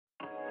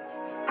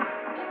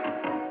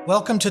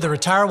Welcome to the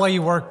Retire While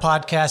You Work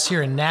podcast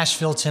here in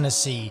Nashville,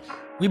 Tennessee.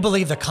 We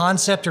believe the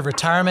concept of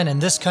retirement in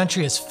this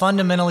country is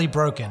fundamentally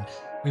broken.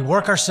 We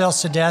work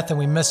ourselves to death and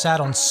we miss out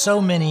on so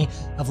many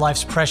of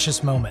life's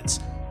precious moments.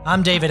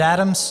 I'm David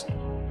Adams.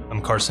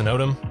 I'm Carson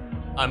Odom.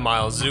 I'm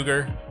Miles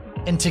Zuger.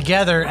 And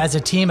together, as a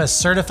team of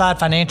certified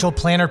financial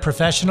planner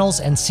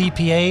professionals and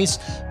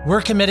CPAs,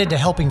 we're committed to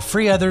helping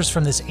free others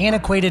from this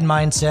antiquated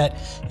mindset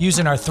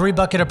using our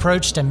three-bucket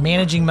approach to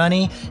managing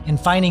money and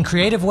finding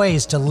creative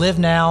ways to live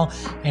now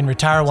and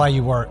retire while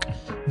you work.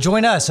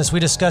 Join us as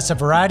we discuss a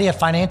variety of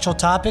financial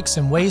topics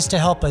and ways to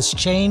help us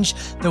change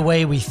the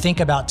way we think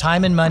about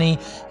time and money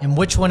and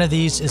which one of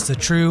these is the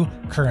true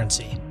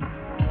currency.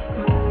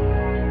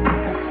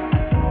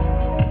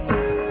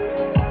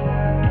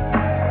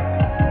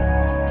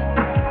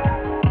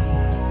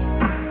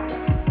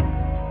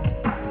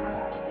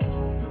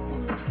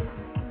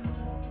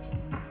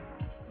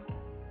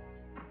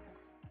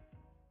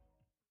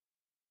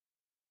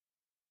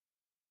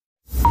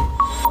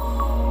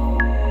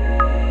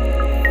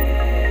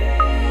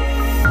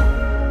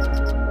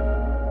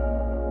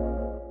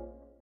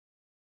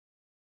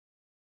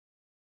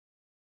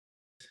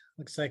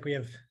 Looks like we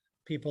have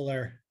people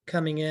are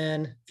coming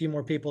in. A few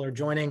more people are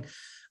joining.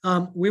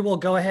 We will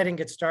go ahead and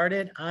get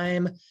started.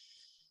 I'm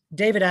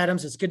David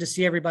Adams. It's good to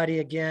see everybody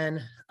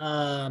again.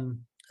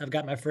 I've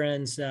got my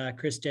friends,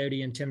 Chris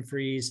Doty and Tim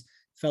Freeze,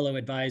 fellow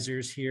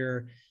advisors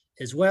here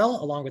as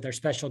well, along with our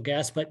special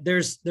guest. But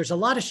there's a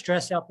lot of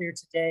stress out there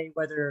today,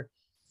 whether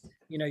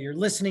you're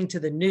listening to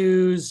the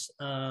news,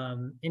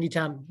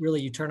 anytime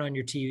really you turn on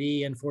your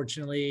TV,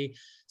 unfortunately,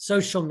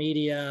 social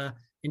media,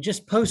 and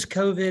just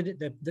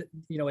post-COVID,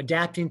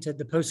 adapting to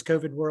the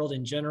post-COVID world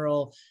in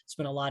general. It's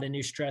been a lot of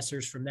new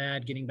stressors from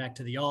that, getting back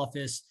to the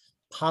office,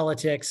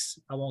 politics.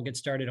 I won't get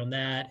started on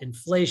that.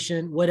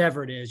 Inflation,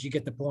 whatever it is, you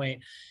get the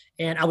point.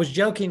 And I was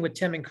joking with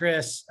Tim and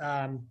Chris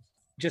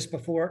just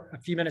before a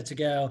few minutes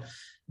ago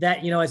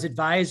that, as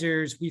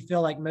advisors, we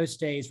feel like most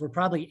days we're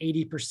probably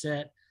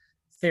 80%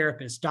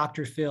 therapists,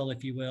 Dr. Phil,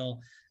 if you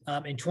will,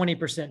 and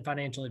 20%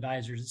 financial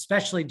advisors,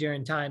 especially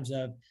during times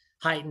of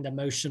heightened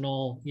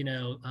emotional,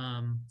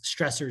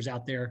 stressors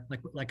out there,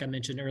 like I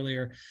mentioned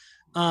earlier.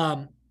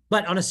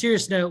 But on a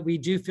serious note, we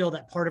do feel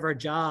that part of our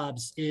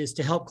jobs is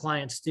to help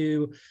clients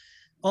through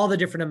all the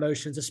different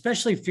emotions,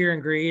 especially fear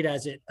and greed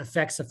as it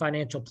affects the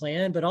financial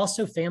plan, but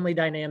also family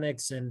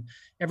dynamics and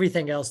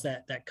everything else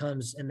that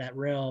comes in that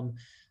realm.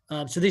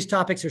 So these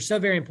topics are so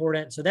very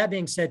important. So that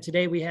being said,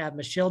 today we have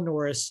Michelle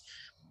Norris.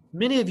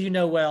 Many of you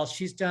know well,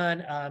 she's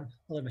done,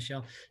 hello,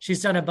 Michelle.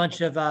 She's done a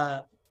bunch of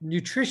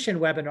nutrition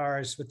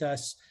webinars with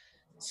us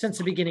since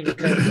the beginning of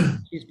COVID.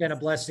 She's been a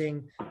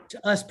blessing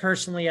to us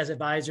personally as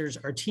advisors,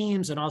 our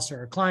teams, and also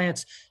our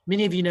clients.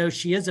 Many of you know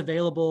she is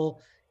available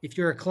if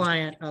you're a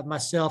client of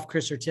myself,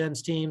 Chris, or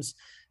Tim's teams.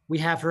 We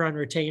have her on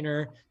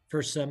retainer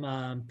for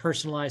some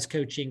personalized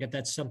coaching if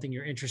that's something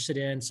you're interested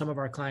in. Some of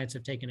our clients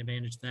have taken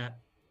advantage of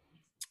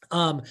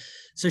that.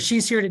 So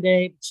she's here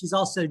today. She's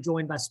also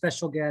joined by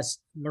special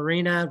guest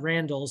Marina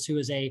Randles, who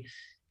is a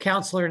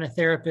counselor and a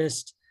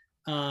therapist.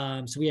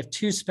 So we have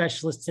two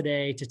specialists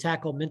today to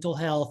tackle mental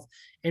health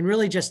and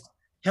really just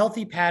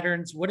healthy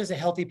patterns. What does a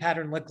healthy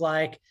pattern look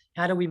like?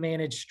 How do we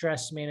manage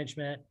stress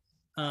management,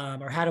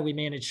 or how do we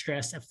manage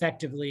stress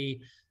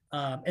effectively?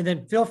 And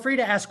then feel free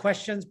to ask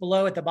questions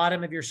below at the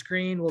bottom of your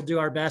screen. We'll do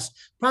our best,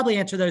 probably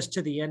answer those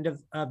to the end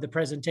of the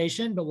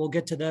presentation, but we'll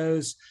get to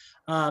those.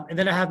 And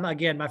then I have,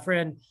 my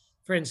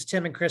friends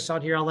Tim and Chris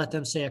on here. I'll let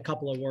them say a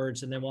couple of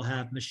words, and then we'll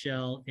have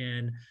Michelle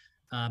and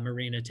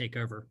Marina take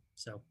over.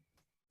 So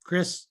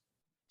Chris,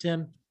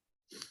 Tim.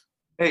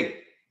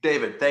 Hey,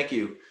 David, thank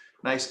you.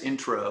 Nice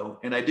intro.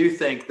 And I do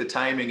think the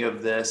timing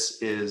of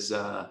this is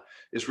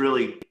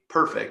really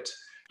perfect.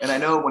 And I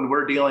know when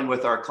we're dealing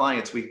with our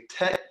clients, we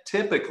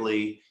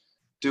typically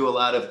do a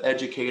lot of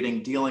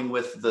educating, dealing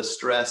with the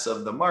stress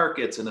of the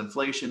markets and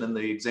inflation and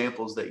the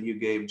examples that you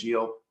gave,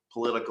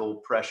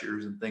 geopolitical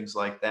pressures and things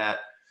like that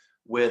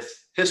with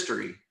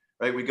history,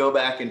 right? We go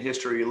back in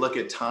history, look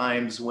at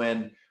times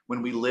when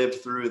we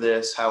lived through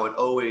this, how it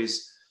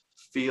always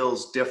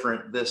feels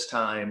different this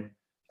time.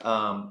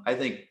 I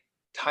think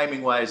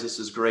timing wise, this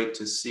is great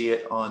to see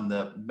it on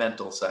the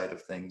mental side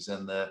of things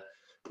and the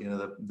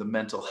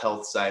mental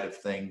health side of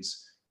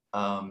things,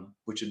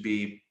 which would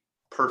be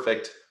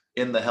perfect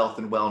in the health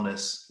and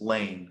wellness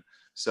lane.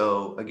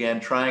 So again,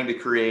 trying to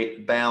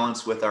create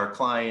balance with our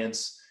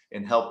clients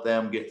and help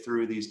them get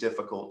through these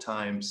difficult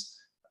times.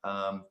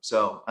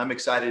 So I'm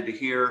excited to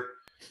hear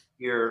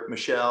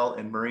Michelle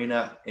and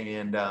Marina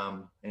and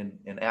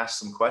ask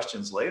some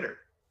questions later.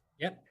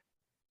 Yep.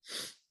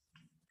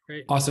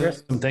 Great.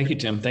 Awesome. Thank you,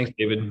 Tim. Thanks,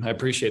 David. I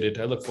appreciate it.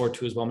 I look forward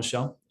to as well,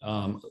 Michelle.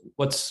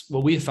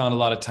 What we have found a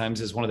lot of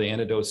times is one of the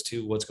antidotes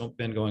to what's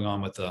been going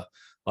on with a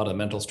lot of the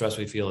mental stress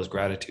we feel is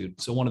gratitude.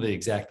 So one of the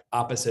exact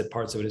opposite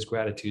parts of it is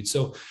gratitude.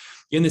 So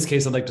in this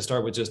case, I'd like to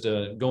start with just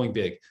going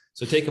big.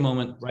 So take a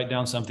moment, write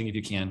down something if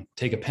you can,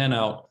 take a pen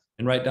out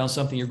and write down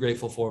something you're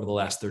grateful for over the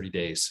last 30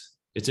 days.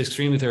 It's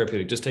extremely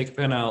therapeutic. Just take a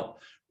pen out,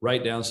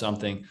 write down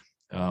something,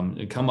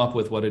 and come up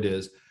with what it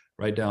is.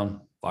 write down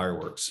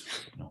fireworks,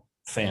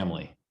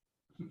 family,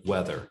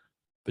 weather,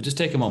 but just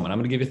take a moment. I'm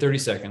going to give you 30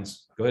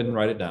 seconds. Go ahead and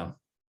write it down.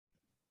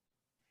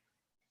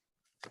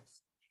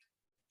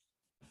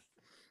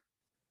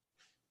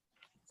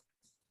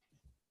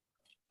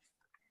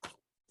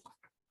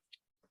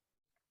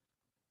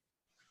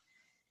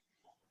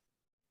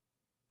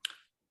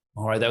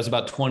 All right, that was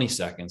about 20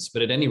 seconds.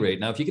 But at any rate,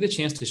 now if you get a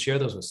chance to share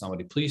those with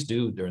somebody, please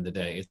do during the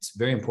day. It's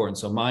very important.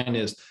 So mine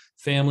is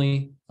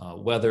family,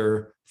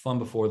 weather, fun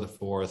before the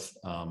 4th,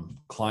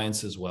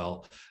 clients as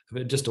well.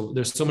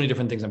 There's so many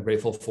different things I'm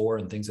grateful for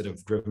and things that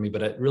have driven me,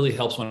 but it really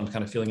helps when I'm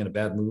kind of feeling in a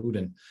bad mood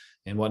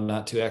and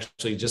whatnot to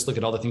actually just look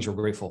at all the things we're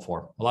grateful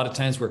for. A lot of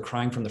times we're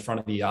crying from the front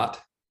of the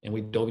yacht and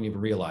we don't even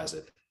realize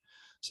it.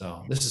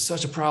 So this is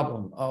such a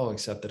problem. Oh,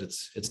 except that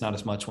it's not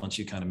as much once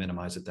you kind of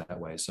minimize it that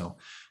way. So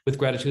with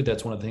gratitude,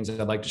 that's one of the things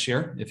that I'd like to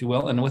share, if you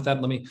will. And with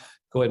that, let me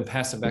go ahead and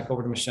pass it back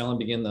over to Michelle and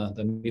begin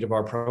the meat of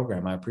our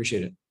program. I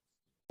appreciate it.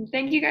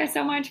 Thank you guys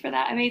so much for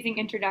that amazing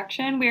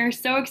introduction. We are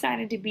so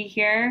excited to be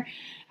here.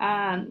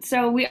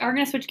 So we are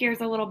going to switch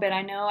gears a little bit.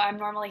 I know I'm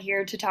normally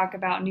here to talk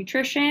about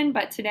nutrition,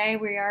 but today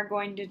we are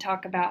going to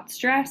talk about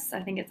stress.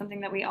 I think it's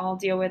something that we all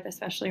deal with,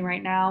 especially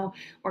right now.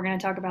 We're going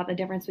to talk about the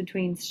difference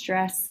between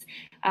stress,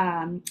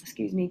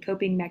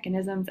 coping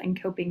mechanisms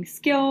and coping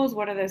skills.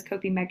 What are those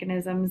coping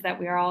mechanisms that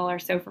we all are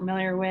so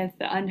familiar with,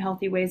 the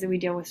unhealthy ways that we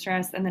deal with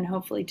stress, and then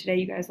hopefully today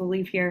you guys will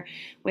leave here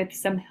with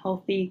some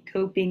healthy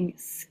coping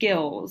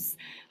skills.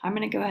 I'm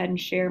going to go ahead and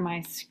share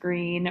my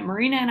screen.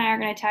 Marina and I are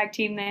going to tag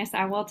team this.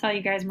 I will tell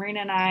you guys,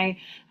 Marina and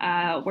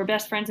I were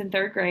best friends in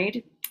 3rd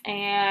grade.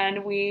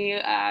 And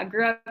we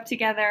grew up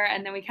together,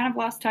 and then we kind of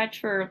lost touch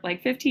for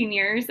like 15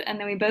 years. And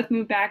then we both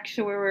moved back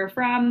to where we were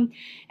from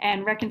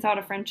and reconciled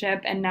a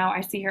friendship. And now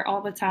I see her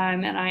all the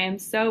time. And I am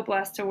so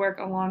blessed to work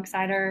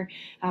alongside her.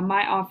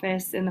 My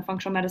office in the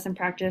functional medicine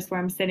practice where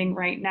I'm sitting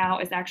right now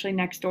is actually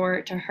next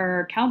door to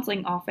her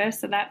counseling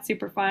office. So that's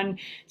super fun.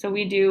 So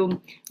we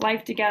do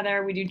life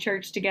together. We do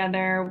church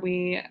together.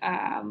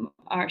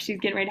 She's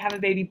getting ready to have a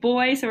baby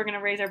boy. So we're going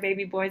to raise our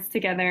baby boys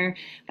together.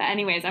 But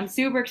anyways, I'm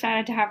super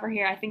excited to have her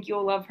here. I think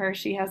you'll love her.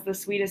 She has the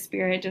sweetest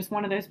spirit, just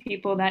one of those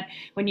people that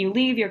when you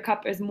leave, your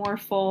cup is more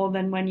full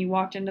than when you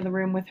walked into the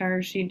room with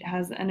her. She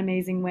has an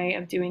amazing way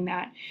of doing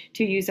that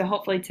to you. So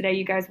hopefully today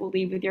you guys will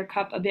leave with your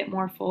cup a bit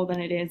more full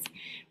than it is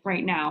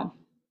right now.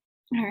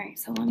 All right,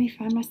 so let me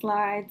find my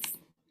slides.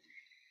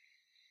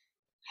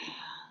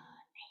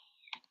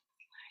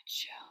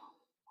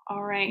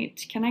 All right,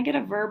 can I get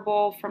a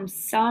verbal from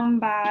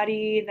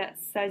somebody that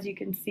says you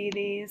can see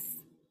these?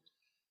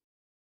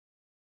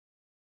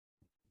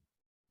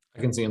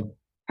 I can see them.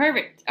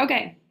 Perfect.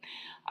 Okay.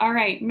 All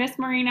right, Miss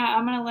Marina,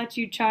 I'm going to let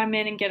you chime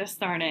in and get us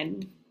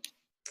started.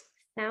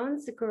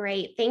 Sounds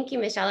great. Thank you,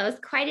 Michelle. That was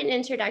quite an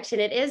introduction.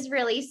 It is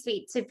really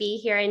sweet to be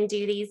here and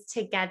do these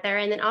together,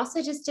 and then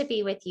also just to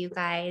be with you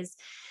guys.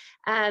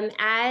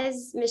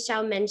 As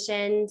Michelle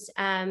mentioned,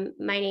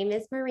 my name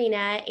is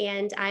Marina,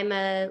 and I'm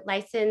a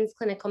licensed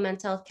clinical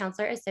mental health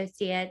counselor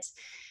associate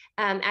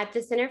at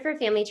the Center for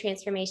Family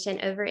Transformation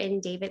over in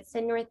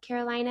Davidson, North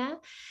Carolina.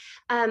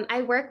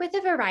 I work with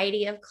a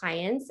variety of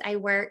clients. I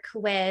work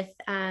with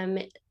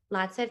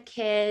lots of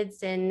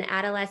kids and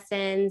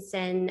adolescents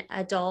and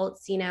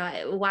adults,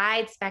 a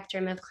wide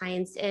spectrum of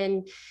clients,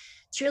 and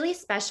truly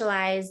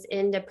specialize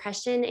in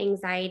depression,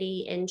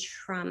 anxiety, and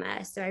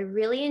trauma. So I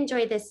really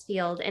enjoy this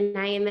field, and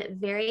I am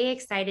very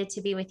excited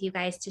to be with you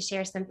guys to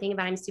share something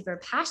about I'm super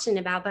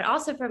passionate about, but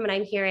also from what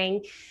I'm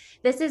hearing,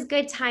 this is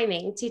good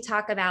timing to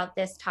talk about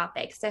this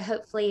topic. So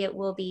hopefully it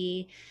will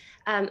be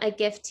a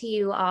gift to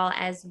you all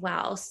as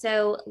well.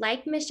 So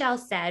like Michelle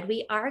said,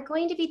 we are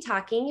going to be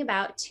talking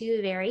about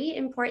two very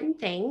important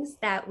things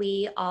that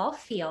we all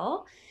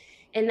feel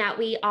and that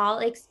we all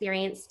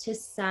experience to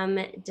some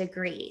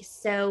degree.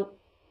 So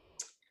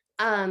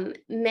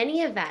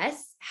many of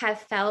us have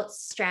felt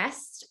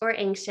stressed or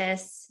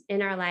anxious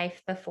in our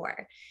life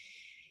before.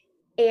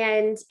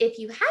 And if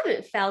you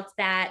haven't felt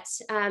that,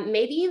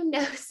 maybe you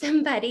know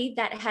somebody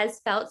that has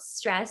felt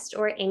stressed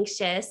or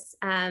anxious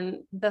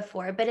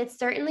before, but it's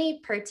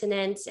certainly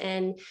pertinent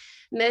and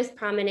most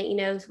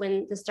prominent,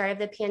 when the start of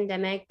the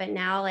pandemic, but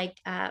now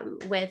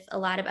with a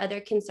lot of other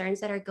concerns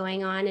that are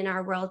going on in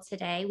our world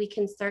today, we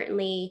can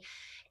certainly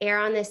err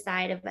on the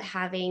side of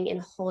having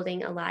and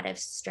holding a lot of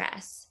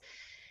stress.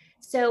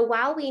 So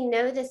while we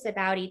know this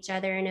about each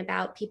other and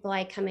about people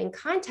I come in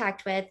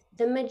contact with,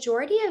 the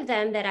majority of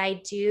them that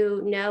I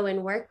do know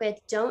and work with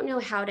don't know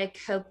how to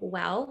cope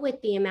well with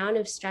the amount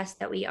of stress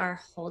that we are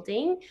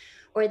holding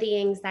or the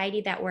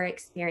anxiety that we're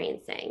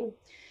experiencing.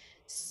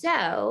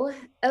 So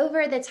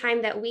over the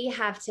time that we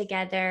have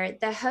together,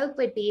 the hope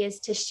would be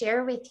is to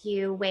share with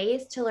you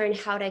ways to learn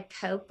how to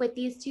cope with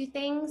these two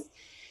things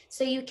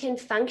so you can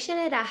function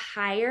at a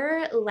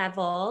higher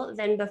level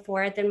than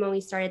before, than when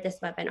we started this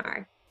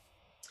webinar.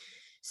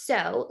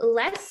 So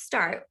let's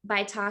start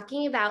by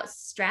talking about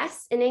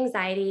stress and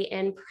anxiety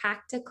and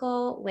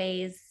practical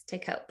ways to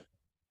cope.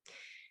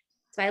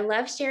 So I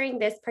love sharing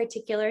this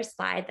particular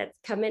slide that's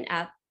coming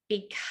up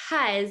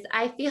because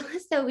I feel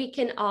as though we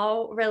can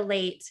all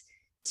relate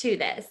to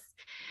this.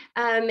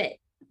 Um,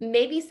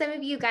 Maybe some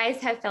of you guys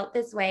have felt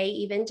this way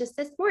even just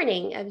this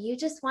morning, of you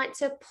just want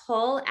to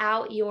pull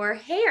out your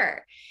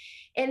hair.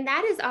 And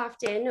that is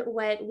often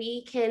what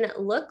we can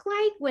look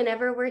like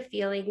whenever we're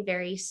feeling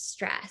very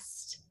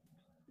stressed.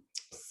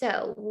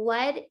 So,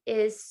 what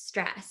is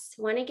stress?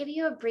 I want to give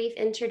you a brief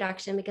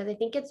introduction because I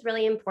think it's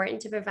really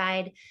important to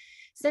provide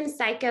some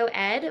psycho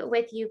ed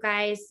with you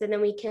guys so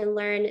then we can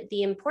learn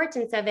the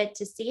importance of it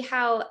to see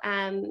how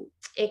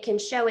it can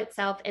show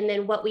itself and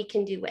then what we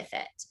can do with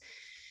it.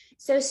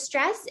 So,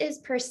 stress is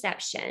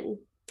perception.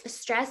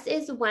 Stress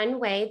is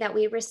one way that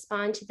we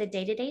respond to the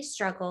day-to-day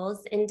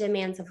struggles and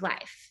demands of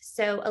life.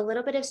 So, a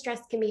little bit of stress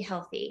can be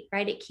healthy,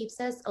 right? It keeps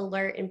us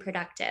alert and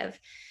productive.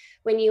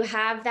 When you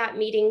have that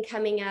meeting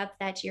coming up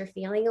that you're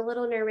feeling a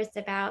little nervous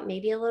about,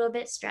 maybe a little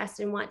bit stressed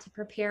and want to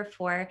prepare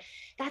for,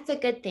 that's a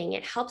good thing.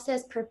 It helps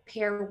us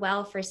prepare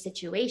well for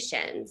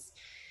situations.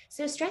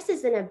 So, stress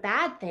isn't a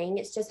bad thing.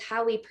 It's just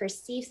how we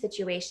perceive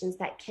situations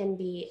that can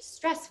be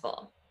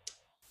stressful.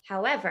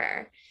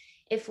 However,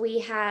 if we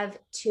have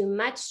too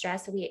much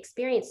stress, we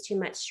experience too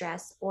much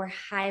stress or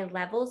high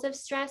levels of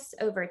stress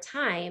over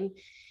time,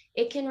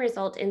 it can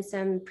result in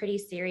some pretty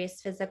serious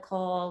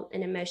physical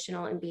and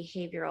emotional and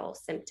behavioral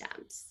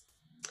symptoms.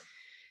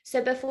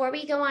 So before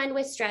we go on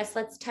with stress,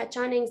 let's touch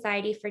on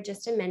anxiety for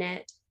just a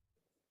minute.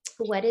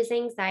 What is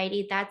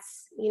anxiety?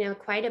 That's,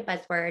 quite a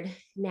buzzword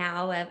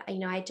now of,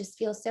 I just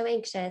feel so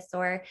anxious,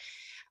 or,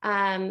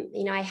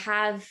 I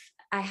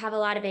have a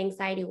lot of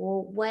anxiety.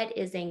 Well, what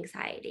is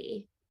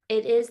anxiety?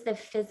 It is the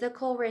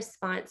physical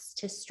response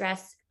to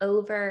stress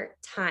over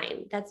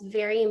time. That's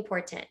very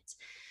important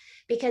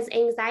because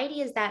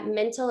anxiety is that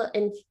mental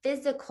and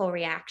physical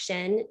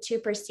reaction to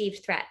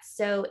perceived threats.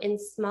 So in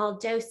small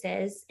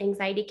doses,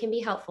 anxiety can be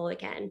helpful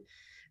again,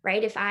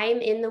 right? If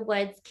I'm in the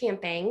woods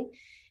camping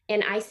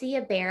and I see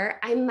a bear,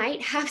 I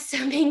might have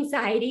some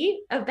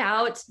anxiety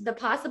about the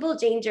possible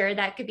danger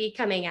that could be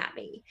coming at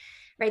me,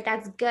 right?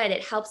 That's good.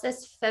 It helps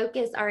us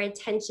focus our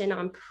attention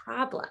on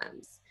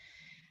problems.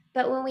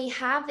 But when we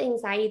have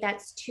anxiety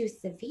that's too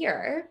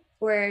severe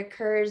or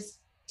occurs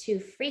too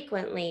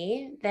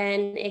frequently,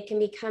 then it can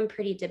become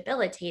pretty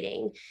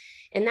debilitating.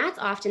 And that's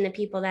often the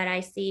people that I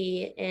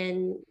see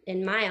in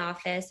my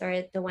office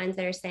are the ones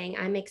that are saying,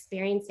 I'm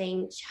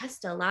experiencing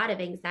just a lot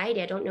of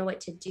anxiety. I don't know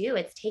what to do.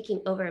 It's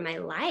taking over my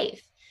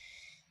life.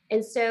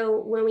 And so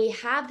when we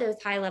have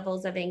those high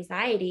levels of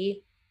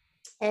anxiety,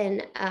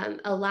 and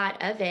a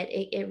lot of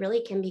it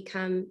really can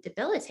become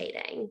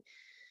debilitating.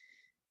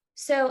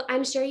 So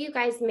I'm sure you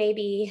guys may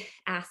be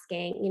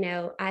asking,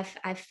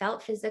 I've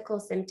felt physical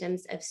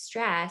symptoms of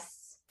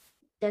stress.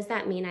 Does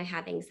that mean I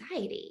have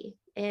anxiety?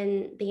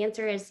 And the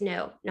answer is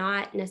no,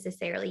 not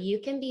necessarily.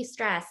 You can be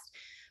stressed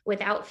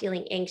without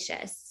feeling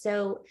anxious.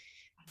 So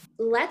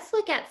let's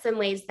look at some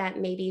ways that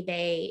maybe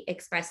they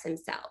express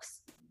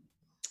themselves.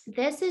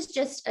 This is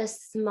just a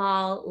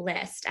small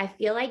list. I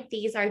feel like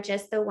these are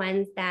just the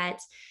ones that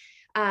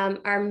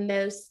are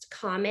most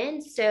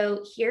common.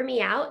 So hear me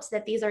out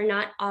that these are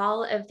not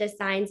all of the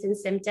signs and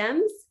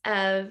symptoms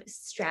of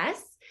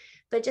stress,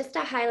 but just to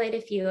highlight a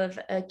few of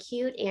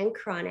acute and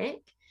chronic.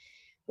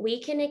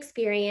 We can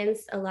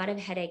experience a lot of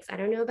headaches. I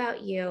don't know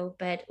about you,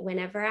 but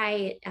whenever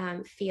I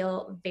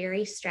feel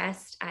very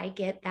stressed, I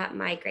get that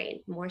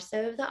migraine, more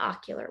so the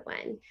ocular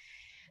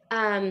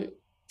one.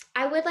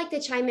 I would like to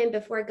chime in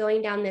before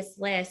going down this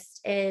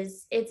list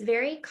is it's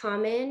very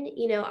common,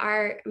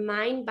 our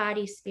mind,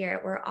 body,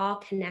 spirit, we're all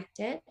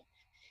connected.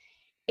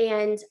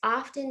 And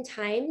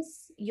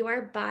oftentimes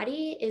your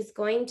body is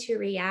going to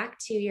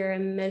react to your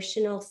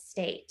emotional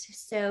state.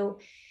 So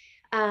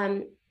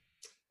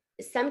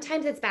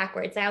sometimes it's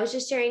backwards. I was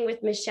just sharing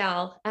with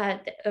Michelle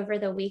over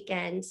the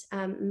weekend,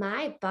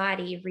 my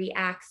body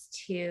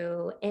reacts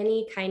to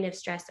any kind of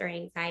stress or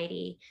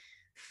anxiety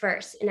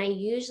first. And I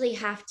usually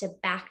have to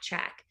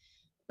backtrack.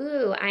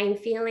 Ooh, I'm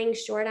feeling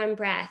short on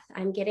breath.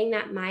 I'm getting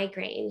that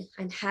migraine.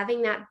 I'm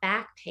having that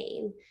back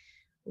pain.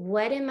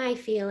 What am I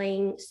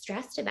feeling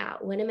stressed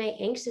about? What am I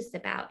anxious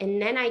about?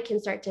 And then I can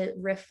start to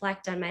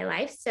reflect on my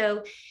life.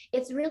 So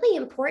it's really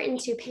important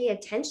to pay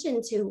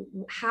attention to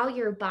how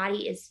your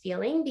body is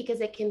feeling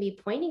because it can be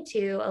pointing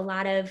to a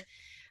lot of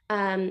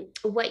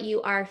what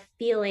you are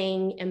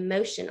feeling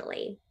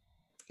emotionally.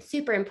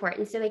 Super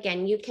important. So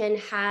again, you can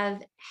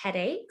have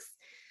headaches.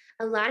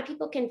 A lot of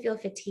people can feel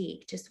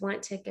fatigued, just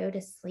want to go to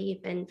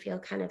sleep and feel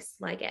kind of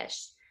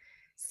sluggish.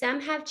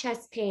 Some have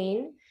chest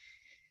pain,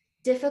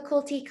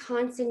 difficulty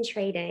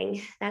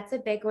concentrating. That's a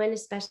big one,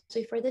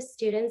 especially for the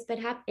students, but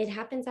it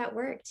happens at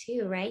work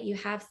too, right? You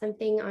have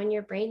something on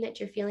your brain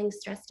that you're feeling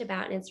stressed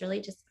about, and it's really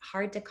just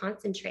hard to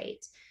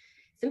concentrate.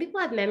 Some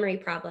people have memory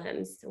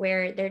problems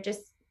where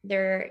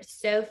they're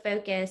so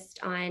focused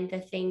on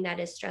the thing that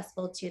is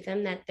stressful to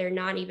them that they're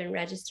not even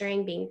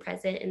registering being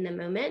present in the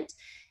moment.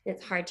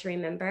 It's hard to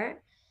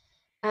remember.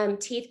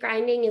 Teeth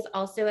grinding is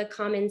also a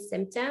common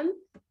symptom.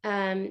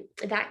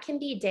 That can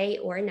be day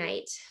or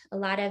night. A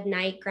lot of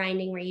night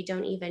grinding where you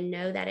don't even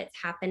know that it's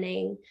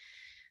happening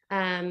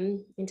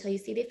until you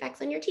see the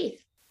effects on your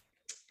teeth.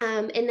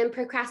 And then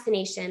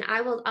procrastination,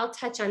 I'll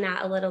touch on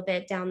that a little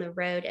bit down the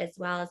road, as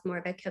well as more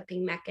of a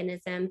coping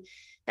mechanism.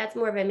 That's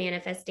more of a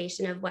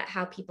manifestation of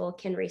how people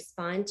can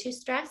respond to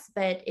stress.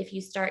 But if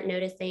you start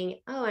noticing,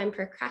 oh, I'm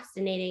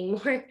procrastinating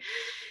more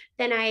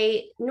than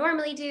I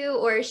normally do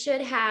or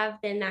should have,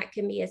 then that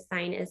can be a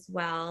sign as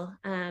well.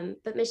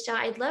 But Michelle,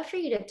 I'd love for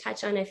you to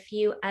touch on a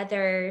few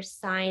other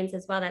signs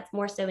as well, that's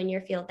more so in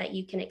your field, that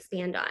you can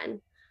expand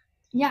on.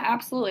 Yeah,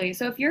 absolutely.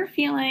 So if you're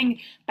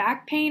feeling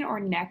back pain or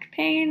neck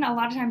pain, a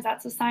lot of times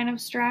that's a sign of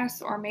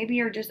stress, or maybe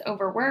you're just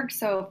overworked.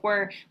 So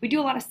if we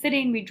do a lot of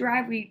sitting, we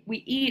drive, we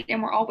eat,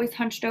 and we're always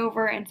hunched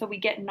over, and so we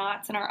get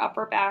knots in our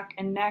upper back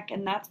and neck,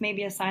 and that's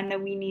maybe a sign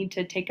that we need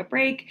to take a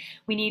break.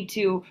 We need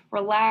to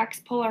relax,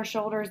 pull our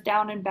shoulders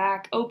down and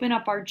back, open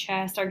up our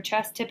chest. Our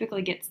chest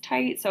typically gets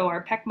tight, so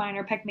our pec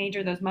minor, pec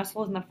major, those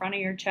muscles in the front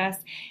of your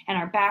chest, and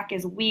our back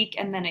is weak,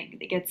 and then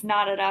it gets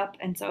knotted up.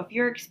 And so if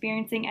you're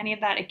experiencing any of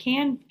that, it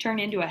can turn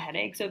into a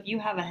headache. So if you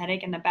have a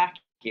headache in the back of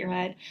your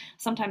head,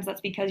 sometimes that's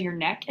because your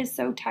neck is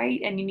so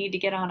tight and you need to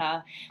get on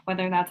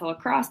whether that's a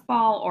lacrosse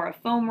ball or a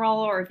foam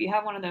roller, or if you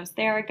have one of those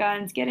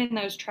Theraguns, get in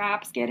those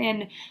traps, get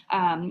in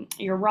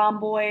your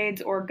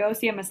rhomboids, or go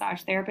see a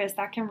massage therapist.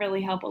 That can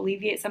really help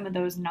alleviate some of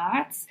those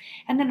knots.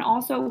 And then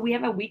also, we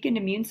have a weakened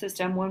immune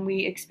system when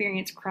we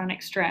experience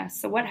chronic stress.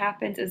 So what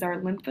happens is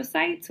our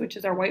lymphocytes, which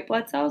is our white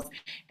blood cells,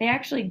 they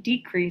actually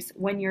decrease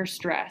when you're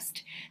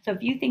stressed. So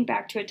if you think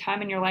back to a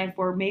time in your life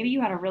where maybe you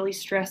had a really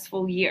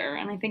stressful year,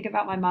 and I think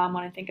about my mom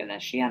when I think of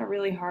this, she had a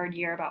really hard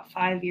year about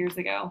 5 years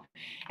ago.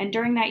 And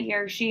during that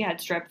year, she had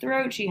strep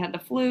throat, she had the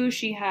flu,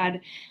 she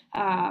had,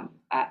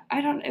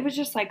 it was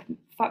just like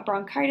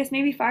bronchitis,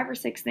 maybe 5 or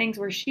 6 things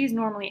where she's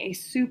normally a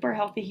super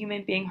healthy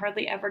human being,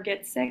 hardly ever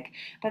gets sick.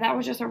 But that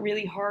was just a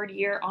really hard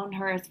year on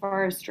her as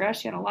far as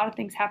stress. She had a lot of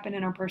things happen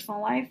in her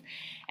personal life,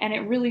 and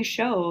it really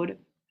showed.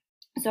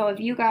 So if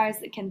you guys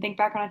can think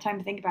back on a time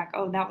to think back,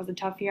 oh, that was a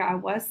tough year, I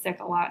was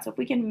sick a lot. So if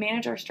we can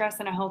manage our stress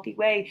in a healthy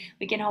way,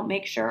 we can help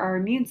make sure our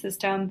immune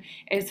system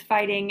is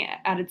fighting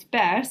at its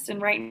best.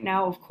 And right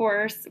now, of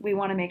course, we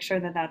want to make sure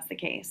that that's the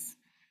case.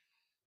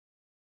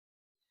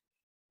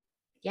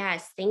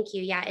 Yes, thank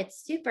you. Yeah,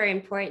 it's super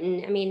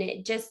important. I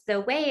mean, just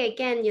the way,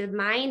 again, your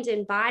mind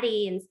and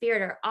body and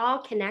spirit are all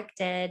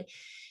connected.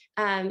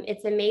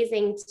 It's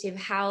amazing to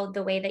how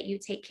the way that you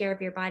take care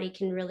of your body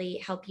can really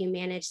help you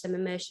manage some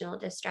emotional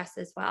distress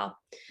as well.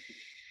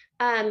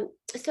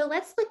 So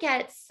let's look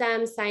at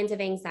some signs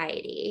of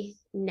anxiety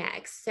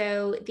next.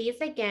 So these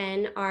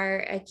again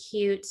are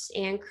acute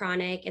and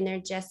chronic, and they're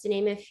just to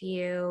name a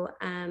few.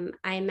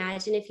 I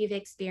imagine if you've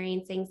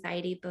experienced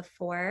anxiety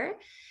before,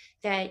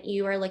 that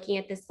you are looking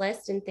at this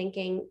list and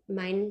thinking,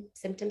 mine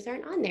symptoms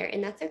aren't on there,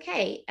 and that's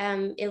okay.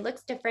 It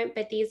looks different,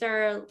 but these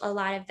are a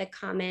lot of the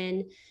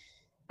common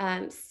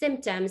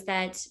symptoms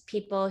that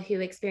people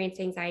who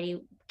experience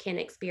anxiety can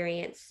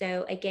experience.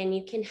 So again,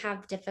 you can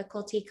have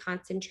difficulty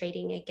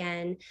concentrating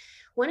again.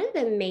 One of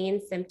the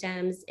main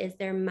symptoms is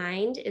their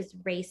mind is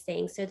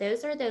racing. So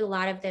those are a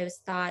lot of those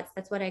thoughts.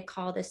 That's what I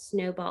call the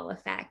snowball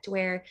effect,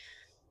 where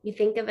you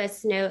think of a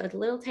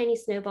little tiny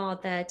snowball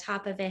at the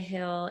top of a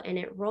hill, and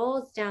it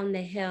rolls down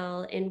the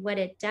hill. And what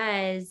it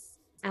does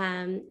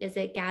is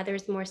it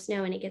gathers more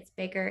snow, and it gets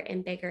bigger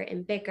and bigger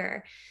and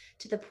bigger,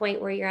 to the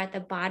point where you're at the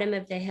bottom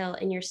of the hill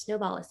and your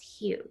snowball is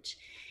huge.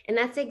 And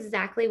that's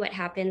exactly what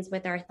happens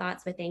with our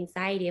thoughts with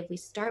anxiety. If we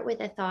start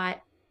with a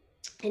thought,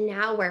 and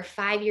now we're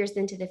 5 years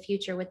into the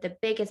future with the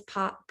biggest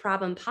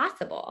problem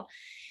possible,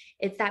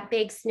 it's that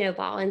big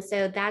snowball. And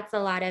so that's a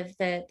lot of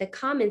the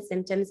common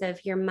symptoms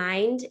of your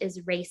mind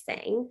is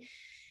racing.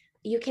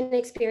 You can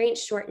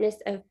experience shortness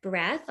of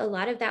breath. A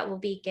lot of that will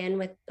begin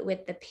with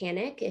the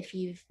panic, if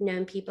you've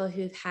known people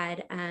who've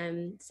had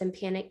some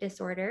panic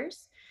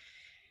disorders.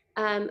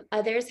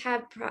 Others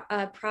have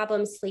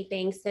problems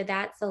sleeping. So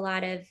that's a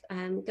lot of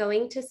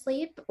going to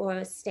sleep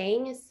or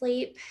staying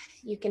asleep.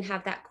 You can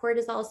have that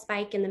cortisol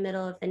spike in the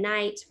middle of the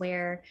night,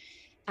 where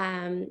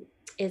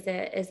is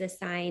a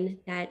sign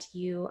that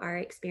you are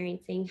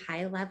experiencing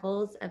high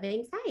levels of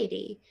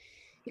anxiety.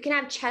 You can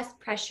have chest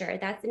pressure.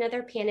 That's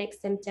another panic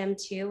symptom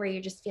too, where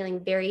you're just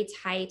feeling very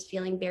tight,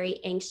 feeling very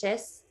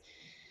anxious.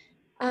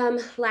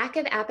 Lack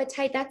of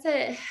appetite, that's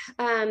a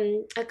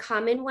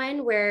common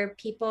one, where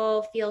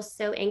people feel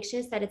so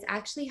anxious that it's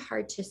actually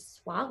hard to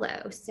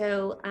swallow.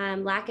 So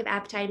lack of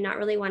appetite, not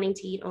really wanting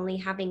to eat, only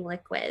having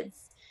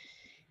liquids.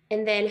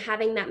 And then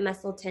having that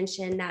muscle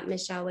tension that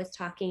Michelle was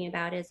talking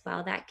about as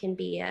well, that can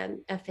be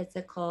a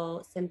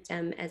physical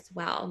symptom as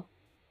well.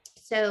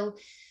 So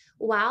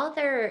while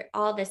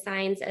all the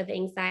signs of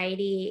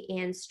anxiety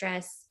and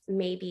stress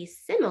may be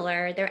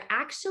similar, they're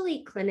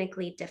actually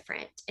clinically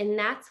different. And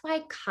that's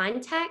why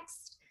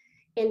context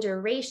and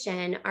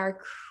duration are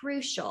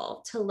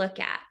crucial to look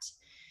at.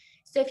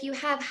 So if you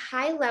have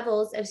high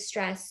levels of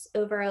stress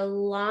over a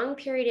long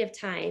period of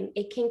time,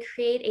 it can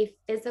create a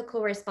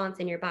physical response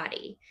in your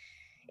body.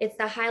 It's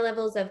the high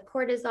levels of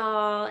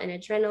cortisol and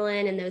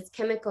adrenaline and those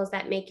chemicals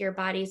that make your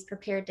bodies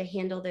prepared to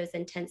handle those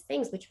intense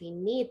things, which we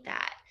need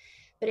that.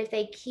 But if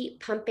they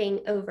keep pumping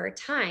over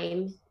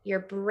time, your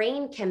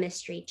brain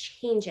chemistry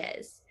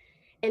changes.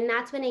 And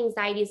that's when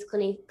anxiety is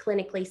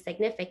clinically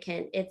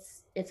significant.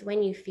 It's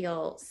when you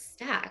feel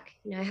stuck.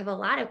 You know, I have a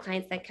lot of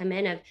clients that come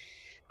in of,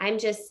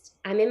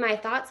 I'm in my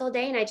thoughts all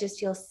day and I just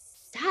feel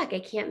stuck. I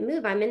can't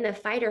move. I'm in the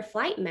fight or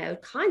flight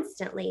mode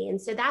constantly. And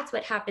so that's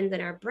what happens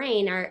in our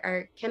brain.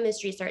 Our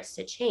chemistry starts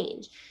to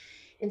change.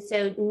 And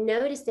so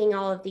noticing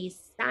all of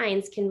these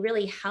signs can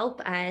really help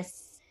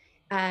us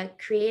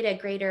create a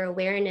greater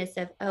awareness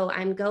of, oh,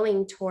 I'm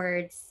going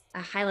towards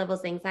high levels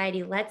of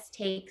anxiety. Let's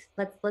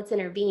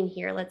intervene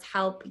here. Let's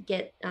help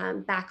get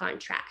back on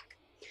track.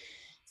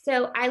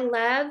 So I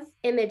love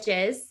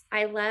images.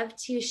 I love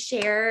to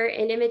share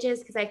in images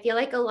because I feel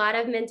like a lot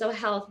of mental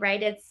health,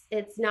 right?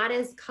 It's not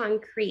as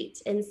concrete.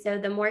 And so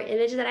the more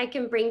images that I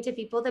can bring to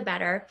people, the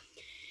better.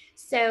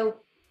 So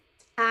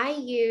I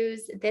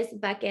use this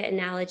bucket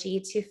analogy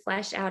to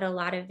flesh out a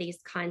lot of these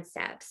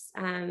concepts.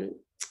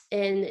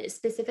 And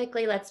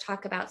specifically, let's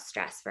talk about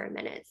stress for a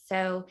minute.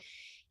 So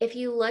if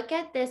you look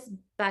at this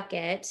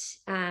bucket,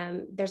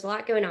 there's a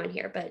lot going on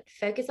here, but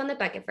focus on the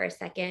bucket for a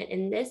second.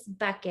 And this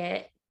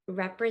bucket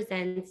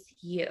represents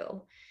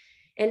you.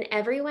 And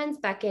everyone's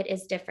bucket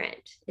is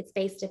different. It's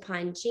based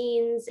upon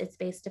genes, it's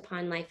based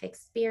upon life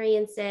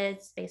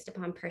experiences, based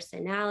upon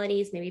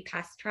personalities, maybe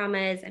past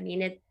traumas. I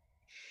mean,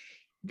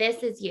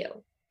 this is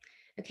you.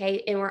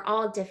 Okay. And we're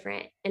all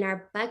different, and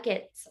our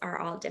buckets are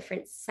all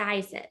different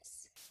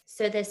sizes.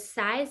 So the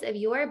size of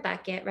your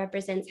bucket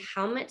represents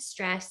how much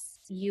stress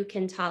you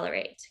can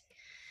tolerate.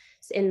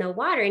 In the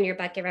water in your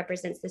bucket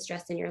represents the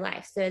stress in your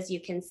life. So as you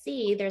can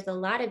see, there's a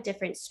lot of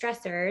different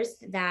stressors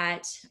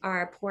that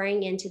are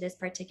pouring into this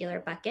particular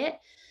bucket.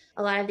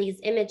 A lot of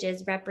these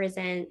images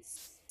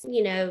represents,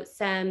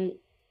 some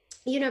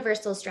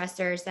universal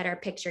stressors that are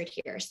pictured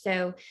here.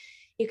 So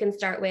you can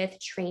start with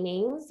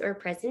trainings or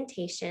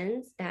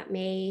presentations that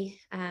may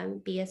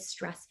be a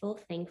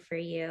stressful thing for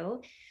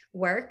you.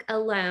 Work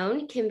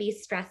alone can be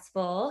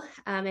stressful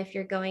if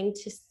you're going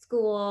to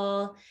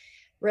school.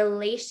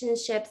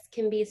 Relationships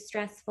can be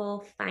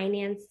stressful,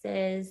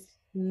 finances,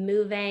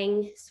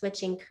 moving,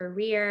 switching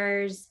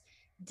careers,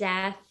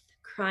 death,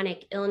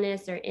 chronic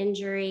illness or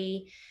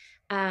injury.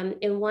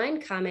 And one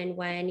common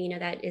one,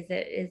 that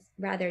is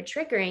rather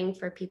triggering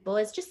for people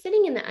is just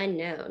sitting in the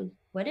unknown.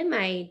 What am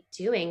I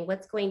doing?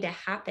 What's going to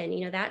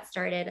happen? That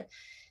started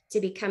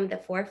to become the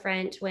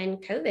forefront when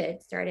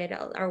COVID started.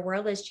 Our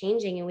world is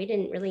changing and we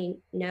didn't really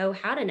know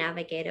how to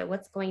navigate it.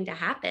 What's going to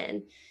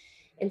happen?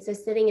 And so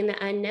sitting in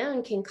the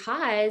unknown can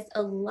cause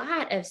a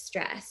lot of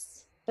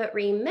stress. But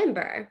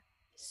remember,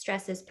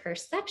 stress is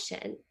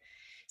perception.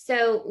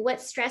 So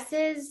what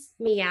stresses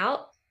me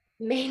out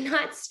may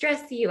not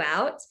stress you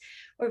out,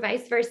 or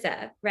vice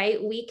versa,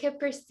 right? We could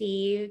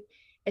perceive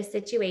a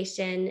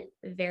situation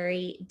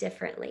very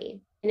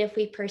differently. And if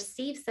we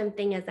perceive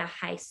something as a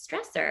high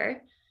stressor,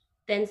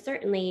 then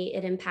certainly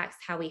it impacts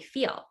how we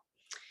feel.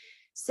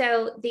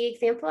 So the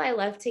example I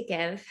love to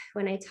give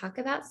when I talk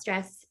about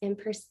stress and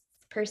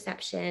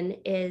perception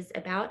is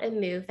about a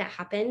move that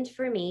happened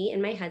for me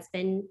and my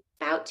husband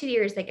about 2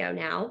 years ago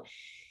now.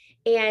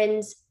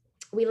 And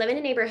we live in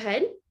a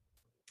neighborhood,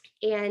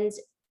 and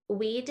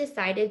we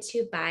decided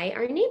to buy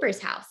our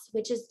neighbor's house,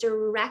 which is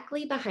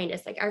directly behind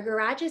us. Like our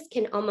garages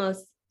can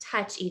almost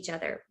touch each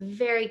other,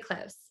 very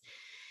close.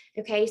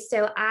 Okay,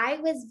 so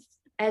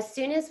as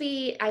soon as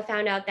I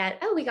found out that,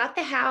 oh, we got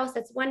the house,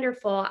 that's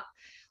wonderful,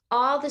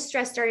 all the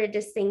stress started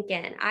to sink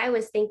in. I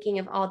was thinking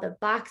of all the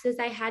boxes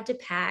I had to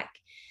pack,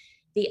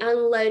 the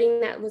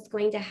unloading that was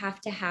going to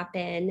have to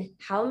happen.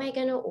 How am I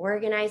going to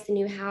organize the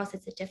new house?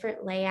 It's a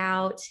different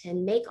layout,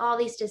 and make all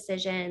these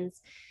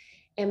decisions.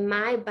 And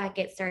my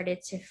bucket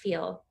started to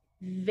feel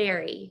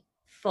very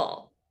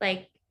full,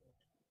 like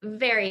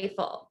very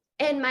full.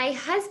 And my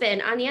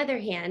husband, on the other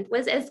hand,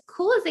 was as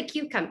cool as a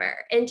cucumber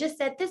and just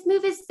said, this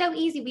move is so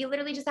easy. We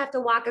literally just have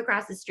to walk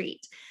across the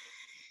street.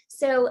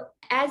 So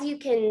as you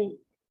can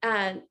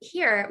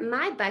hear,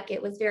 my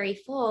bucket was very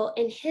full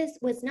and his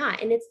was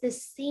not. And it's the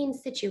same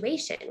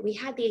situation. We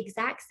had the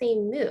exact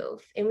same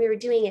move and we were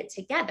doing it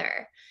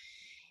together.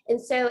 And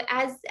so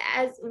as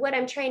what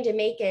I'm trying to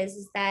make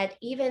is that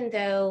even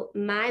though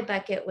my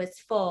bucket was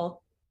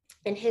full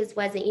and his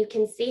wasn't, you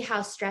can see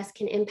how stress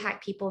can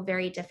impact people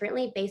very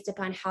differently based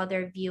upon how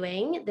they're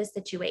viewing the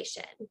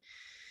situation.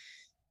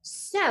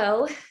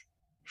 So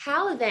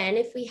how then,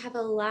 if we have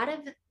a lot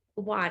of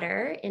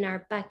water in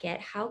our bucket,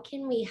 how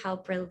can we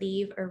help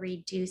relieve or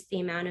reduce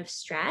the amount of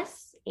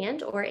stress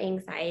and or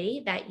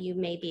anxiety that you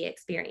may be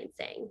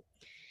experiencing?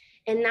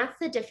 And that's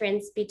the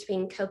difference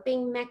between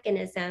coping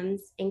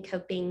mechanisms and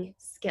coping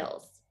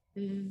skills.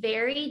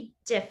 Very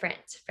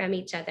different from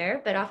each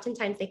other, but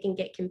oftentimes they can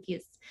get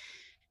confused.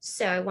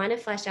 So I want to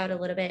flesh out a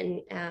little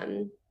bit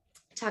and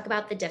talk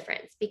about the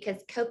difference,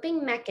 because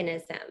coping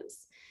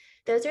mechanisms,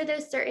 those are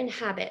those certain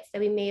habits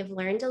that we may have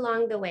learned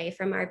along the way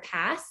from our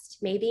past,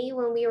 maybe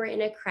when we were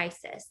in a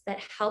crisis, that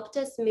helped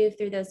us move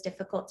through those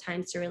difficult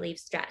times to relieve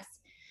stress.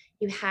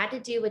 You had to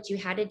do what you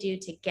had to do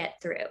to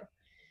get through.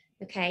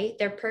 Okay,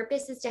 their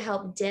purpose is to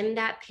help dim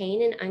that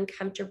pain and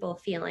uncomfortable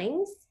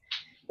feelings,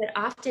 But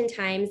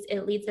oftentimes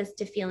it leads us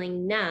to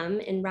feeling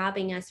numb and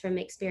robbing us from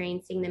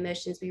experiencing the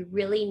emotions we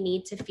really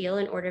need to feel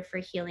in order for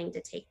healing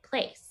to take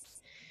place.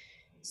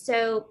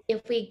 So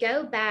if we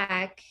go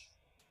back,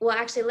 well,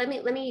 actually, let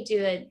me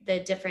do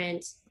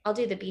I'll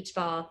do the beach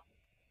ball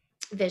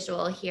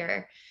visual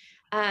here.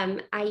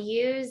 I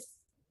use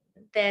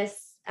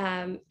this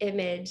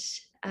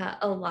image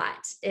a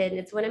lot, and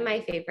it's one of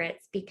my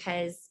favorites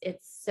because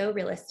it's so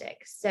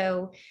realistic.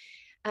 So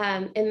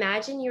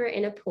imagine you're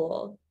in a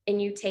pool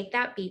and you take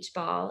that beach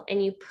ball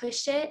and you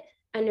push it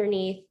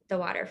underneath the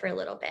water for a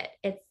little bit.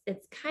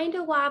 It's kind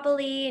of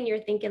wobbly and you're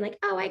thinking like,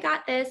 oh, I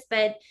got this,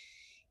 but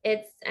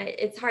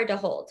it's hard to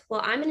hold.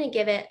 Well, I'm going to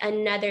give it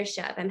another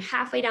shove. I'm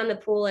halfway down the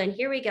pool and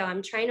here we go.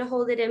 I'm trying to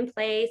hold it in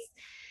place.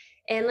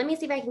 And let me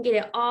see if I can get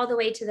it all the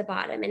way to the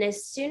bottom. And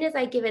as soon as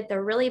I give it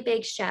the really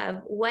big shove,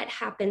 what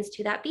happens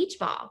to that beach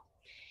ball?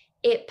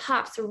 It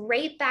pops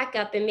right back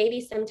up and maybe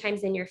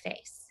sometimes in your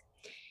face.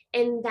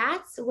 And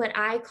that's what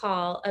I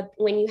call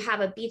when you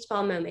have a beach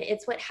ball moment.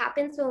 It's what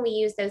happens when we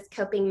use those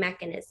coping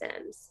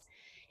mechanisms.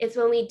 It's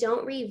when we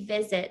don't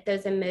revisit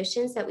those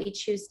emotions that we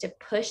choose to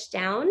push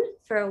down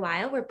for a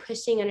while. We're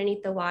pushing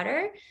underneath the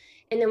water.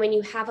 And then when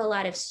you have a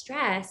lot of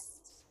stress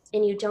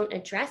and you don't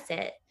address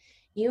it,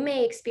 you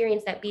may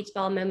experience that beach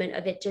ball moment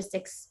of it just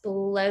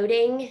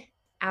exploding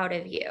out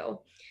of you.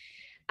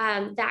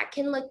 That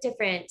can look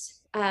different.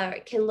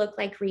 It can look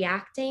like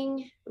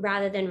reacting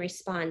rather than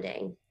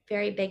responding.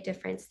 Very big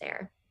difference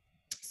there.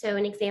 So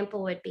an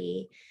example would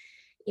be,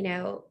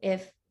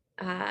 if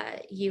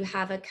you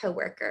have a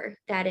coworker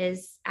that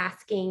is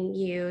asking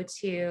you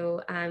to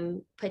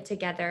put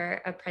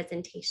together a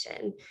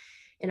presentation,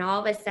 and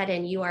all of a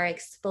sudden you are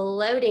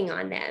exploding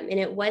on them, and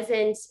it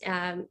wasn't,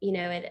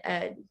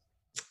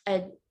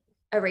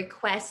 a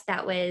request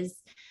that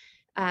was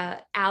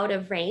out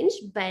of range,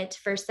 but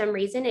for some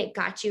reason it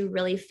got you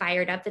really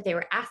fired up that they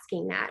were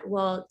asking that.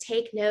 Well,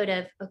 take note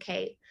of,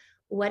 okay,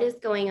 what is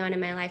going on in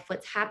my life?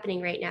 What's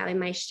happening right now?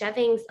 Am I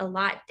shoving a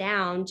lot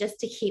down just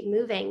to keep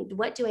moving?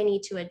 What do I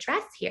need to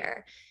address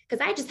here?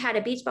 Because I just had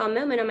a beach ball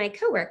moment on my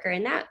coworker,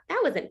 and that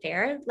wasn't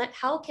fair.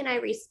 How can I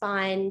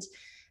respond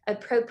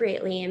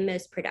appropriately and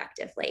most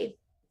productively?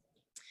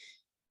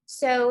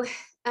 So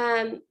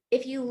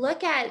if you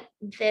look at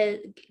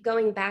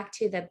going back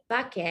to the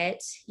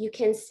bucket, you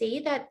can see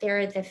that there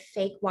are the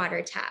fake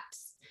water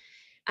taps.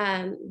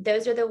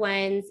 Those are the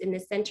ones in the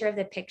center of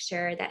the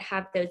picture that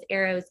have those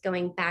arrows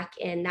going back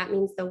in. That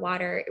means the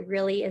water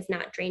really is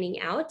not draining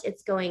out.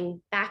 It's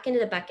going back into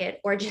the bucket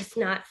or just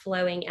not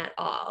flowing at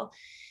all.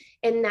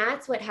 And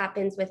that's what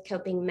happens with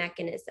coping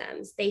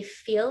mechanisms. They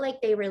feel like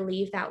they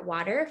relieve that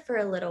water for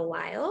a little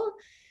while,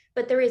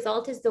 but the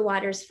result is the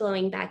water's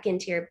flowing back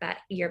into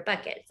your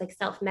bucket. It's like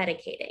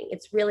self-medicating.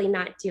 It's really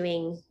not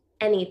doing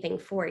anything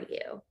for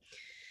you.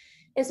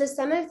 And so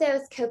some of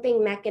those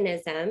coping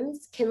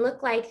mechanisms can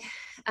look like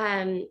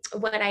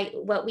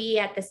what we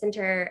at the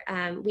center,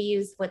 we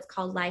use what's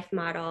called Life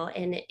Model.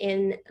 And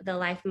in the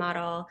Life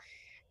Model,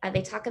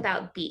 they talk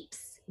about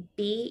BEEPs,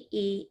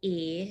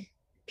 BEEPS.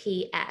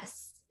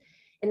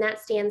 And that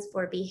stands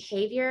for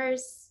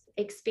behaviors,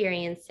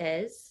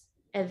 experiences,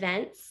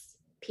 events,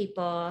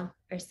 people,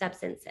 or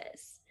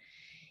substances.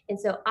 And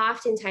so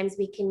oftentimes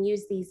we can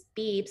use these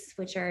beeps,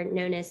 which are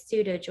known as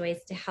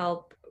pseudojoys, to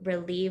help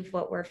relieve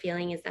what we're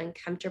feeling is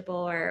uncomfortable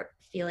or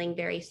feeling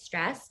very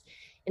stressed,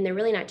 and they're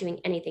really not doing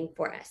anything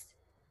for us.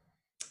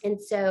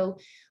 And so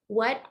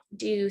what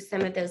do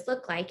some of those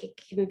look like? It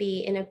can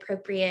be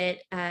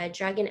inappropriate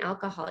drug and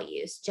alcohol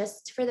use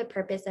just for the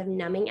purpose of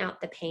numbing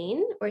out the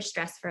pain or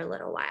stress for a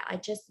little while. I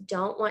just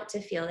don't want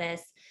to feel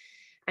this.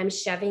 I'm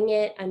shoving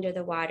it under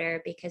the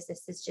water because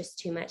this is just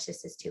too much.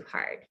 This is too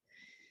hard.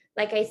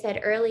 Like I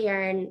said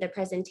earlier in the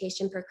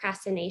presentation,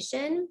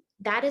 procrastination,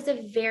 that is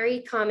a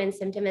very common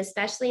symptom,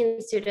 especially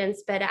in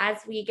students. But as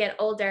we get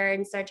older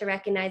and start to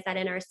recognize that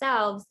in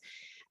ourselves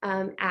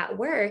at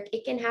work,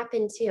 it can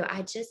happen too.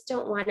 I just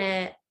don't want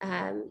to,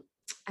 I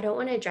don't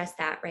want to address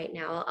that right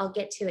now. I'll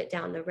get to it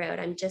down the road.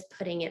 I'm just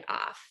putting it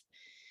off.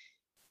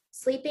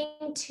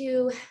 Sleeping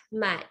too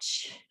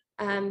much.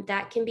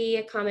 That can be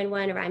a common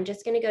one, or I'm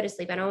just going to go to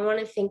sleep. I don't want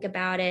to think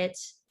about it.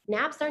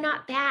 Naps are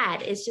not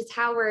bad. It's just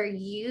how we're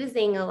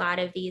using a lot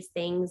of these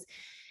things.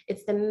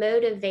 It's the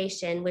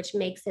motivation, which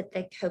makes it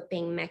the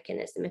coping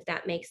mechanism, if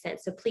that makes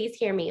sense. So please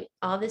hear me.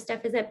 All this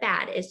stuff isn't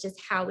bad. It's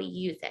just how we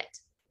use it.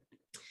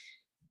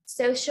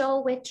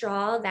 Social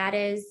withdrawal, that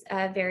is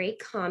very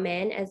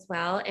common as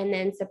well. And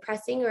then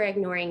suppressing or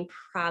ignoring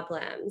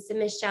problems. And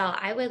Michelle,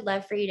 I would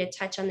love for you to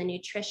touch on the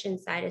nutrition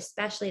side,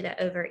 especially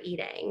the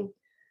overeating.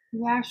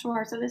 Yeah,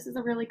 sure. So this is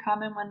a really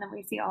common one that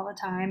we see all the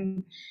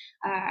time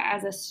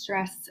as a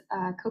stress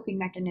coping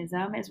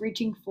mechanism, is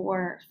reaching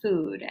for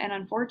food. And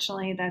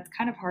unfortunately, that's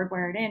kind of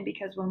hardwired in,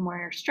 because when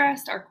we're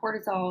stressed, our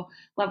cortisol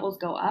levels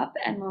go up.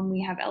 And when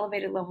we have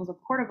elevated levels of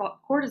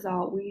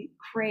cortisol, we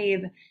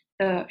crave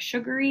the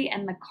sugary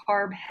and the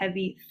carb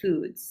heavy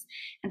foods.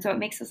 And so it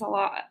makes it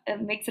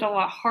a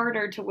lot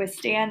harder to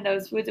withstand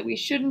those foods that we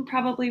shouldn't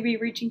probably be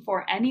reaching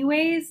for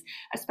anyways,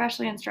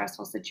 especially in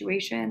stressful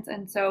situations.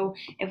 And so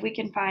if we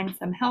can find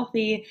some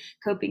healthy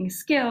coping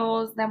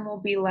skills, then we'll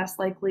be less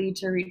likely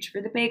to reach for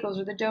the bagels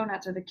or the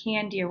donuts or the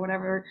candy or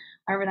whatever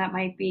that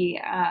might be.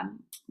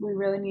 We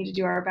really need to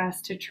do our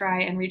best to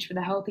try and reach for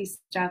the healthy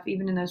stuff,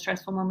 even in those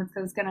stressful moments,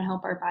 because it's going to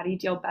help our body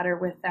deal better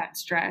with that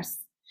stress.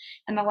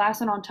 And the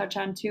last one I'll touch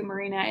on too,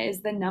 Marina,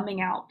 is the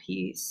numbing out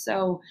piece.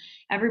 So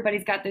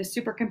everybody's got this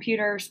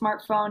supercomputer,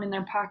 smartphone in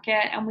their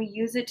pocket, and we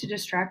use it to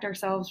distract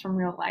ourselves from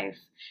real life.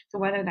 So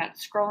whether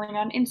that's scrolling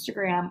on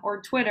Instagram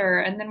or Twitter,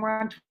 and then we're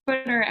on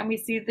Twitter and we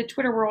see the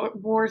Twitter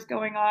wars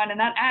going on, and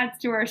that adds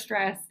to our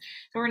stress.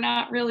 So we're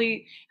not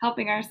really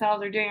helping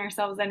ourselves or doing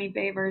ourselves any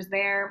favors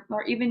there.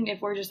 Or even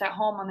if we're just at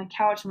home on the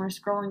couch and we're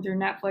scrolling through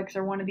Netflix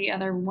or one of the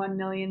other 1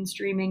 million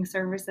streaming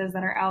services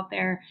that are out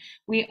there,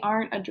 we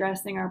aren't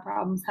addressing our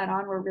problems head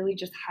on. We're really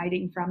just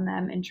hiding from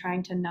them and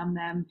trying to numb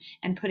them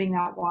and putting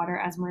that water,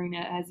 as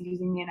Marina is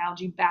using the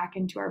analogy, back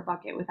into our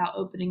bucket without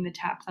opening the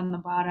taps on the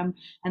bottom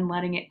and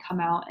letting it come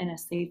out in a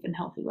safe and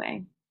healthy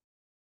way.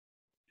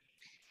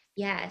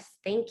 Yes,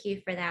 thank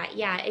you for that.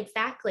 Yeah,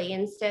 exactly.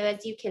 And so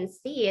as you can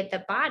see at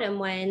the bottom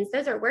ones,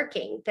 those are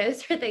working.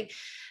 Those are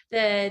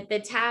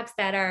the taps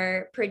that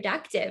are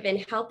productive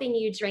and helping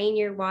you drain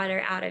your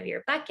water out of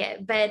your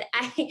bucket. But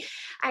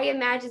I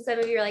imagine some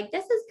of you are like,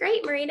 this is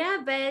great, Marina,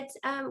 but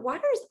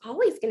water is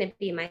always going to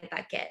be my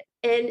bucket.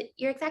 And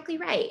you're exactly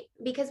right,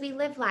 because we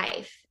live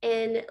life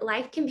and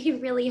life can be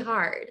really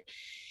hard.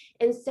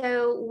 And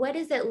so what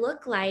does it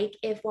look like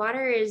if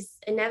water is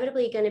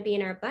inevitably going to be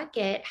in our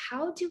bucket?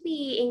 How do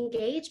we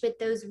engage with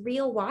those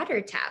real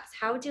water taps?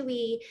 How do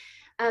we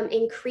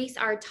increase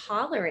our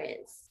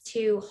tolerance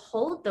to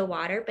hold the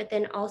water, but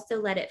then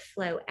also let it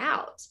flow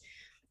out?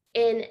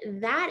 And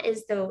that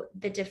is the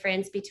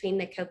difference between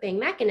the coping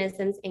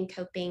mechanisms and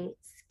coping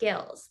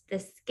skills. The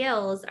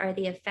skills are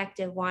the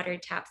effective water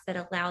taps that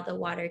allow the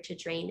water to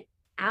drain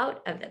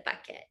out of the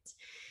bucket.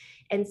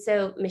 And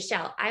so,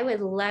 Michelle, I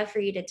would love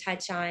for you to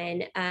touch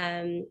on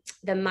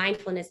the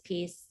mindfulness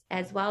piece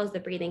as well as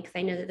the breathing, because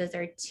I know that those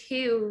are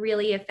two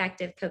really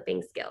effective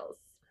coping skills.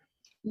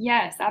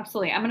 Yes,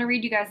 absolutely. I'm going to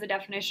read you guys the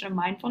definition of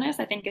mindfulness.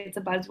 I think it's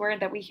a buzzword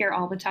that we hear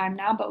all the time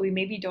now, but we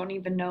maybe don't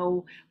even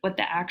know what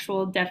the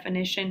actual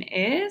definition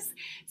is.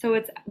 So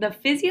it's the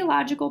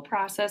physiological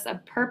process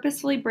of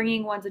purposefully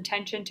bringing one's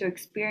attention to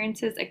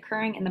experiences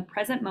occurring in the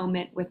present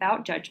moment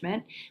without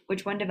judgment,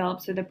 which one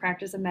develops through the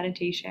practice of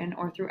meditation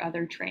or through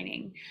other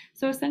training.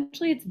 So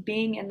essentially it's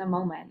being in the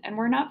moment, and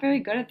we're not very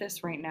good at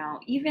this right now.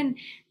 Even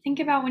think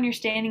about when you're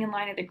standing in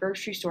line at the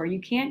grocery store. You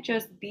can't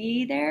just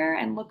be there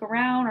and look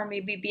around or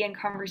maybe be in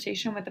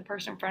conversation with the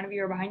person in front of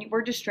you or behind you.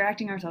 We're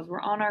distracting ourselves. We're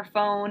on our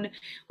phone.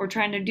 We're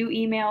trying to do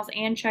emails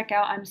and check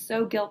out. I'm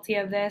so guilty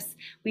of this.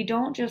 We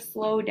don't just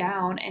slow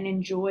down and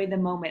enjoy the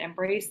moment,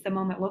 embrace the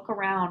moment, look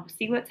around,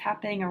 see what's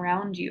happening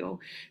around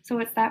you. So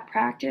it's that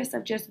practice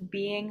of just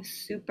being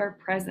super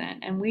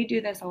present. And we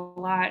do this a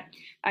lot.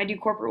 I do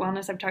corporate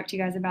wellness. I've talked to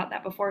you guys about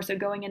that before. So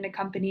going into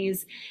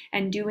companies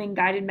and doing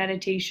guided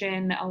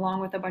meditation along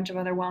with a bunch of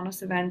other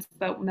wellness events,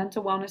 but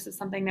mental wellness is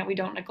something that we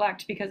don't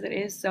neglect because it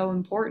is so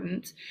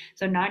important.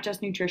 So not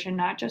just nutrition,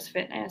 not just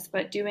fitness,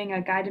 but doing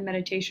a guided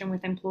meditation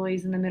with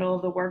employees in the middle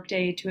of the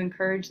workday to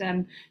encourage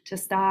them to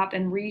stop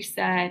and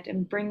reset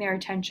and bring their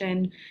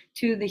attention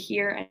to the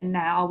here and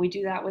now. We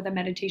do that with a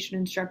meditation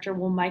instructor.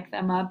 We'll mic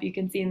them up. You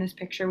can see in this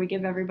picture, we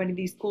give everybody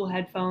these cool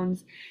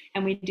headphones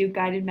and we do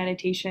guided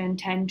meditation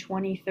 10,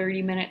 20,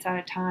 30 minutes at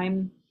a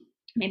time,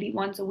 maybe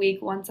once a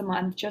week, once a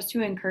month, just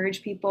to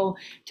encourage people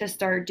to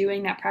start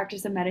doing that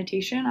practice of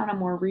meditation on a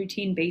more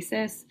routine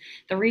basis.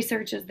 The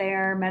research is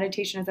there.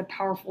 Meditation is a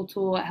powerful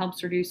tool. It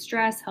helps reduce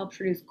stress, helps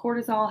reduce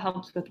cortisol,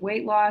 helps with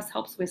weight loss,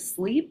 helps with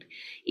sleep.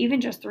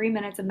 Even just 3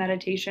 minutes of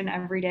meditation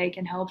every day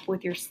can help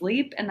with your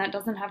sleep, and that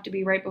doesn't have to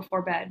be right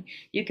before bed.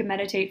 You can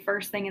meditate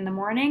first thing in the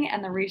morning,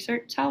 and the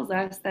research tells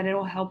us that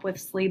it'll help with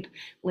sleep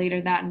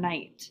later that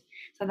night.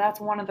 So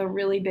that's one of the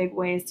really big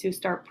ways to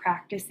start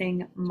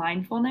practicing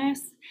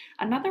mindfulness.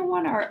 Another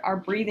one are our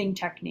breathing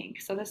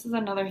techniques. So this is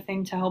another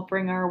thing to help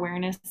bring our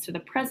awareness to the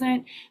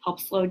present, help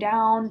slow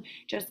down,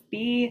 just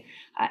be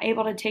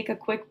able to take a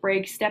quick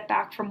break, step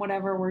back from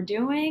whatever we're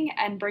doing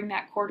and bring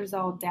that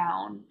cortisol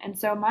down. And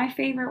so my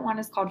favorite one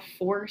is called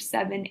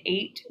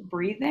 4-7-8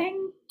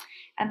 breathing.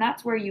 And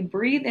that's where you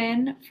breathe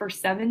in for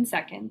 7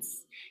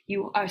 seconds.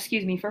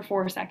 For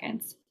 4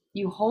 seconds.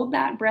 You hold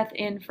that breath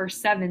in for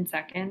 7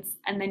 seconds,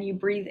 and then you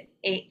breathe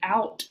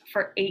out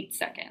for 8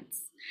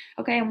 seconds.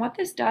 Okay, and what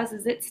this does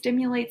is it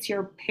stimulates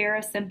your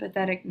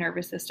parasympathetic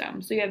nervous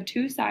system. So you have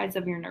two sides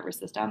of your nervous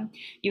system.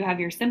 You have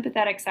your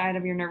sympathetic side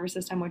of your nervous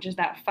system, which is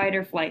that fight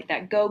or flight,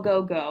 that go,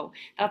 go, go.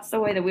 That's the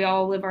way that we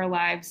all live our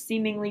lives,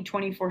 seemingly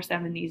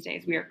 24/7 these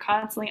days. We are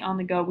constantly on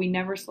the go. We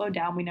never slow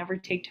down. We never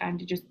take time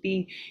to just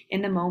be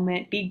in the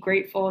moment, be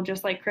grateful,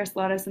 just like Chris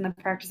led us in the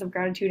practice of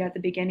gratitude at the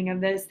beginning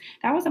of this.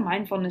 That was a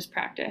mindfulness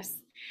practice.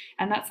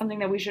 And that's something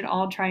that we should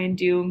all try and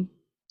do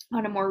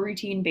on a more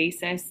routine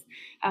basis.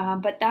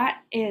 But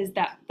that is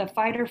the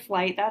fight or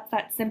flight, that's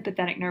that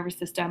sympathetic nervous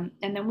system.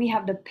 And then we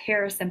have the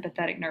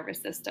parasympathetic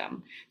nervous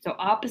system. So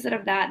opposite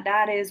of that,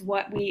 that is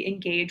what we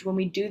engage when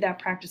we do that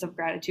practice of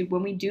gratitude,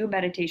 when we do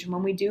meditation,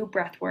 when we do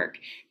breath work.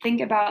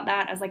 Think about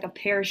that as like a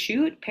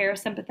parachute,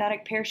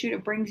 parasympathetic parachute.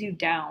 It brings you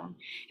down.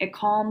 It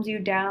calms you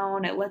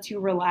down. It lets you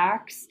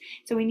relax.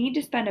 So we need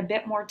to spend a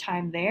bit more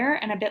time there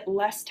and a bit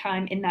less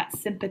time in that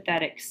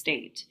sympathetic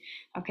state.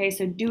 Okay,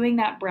 so doing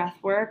that breath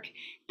work,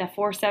 the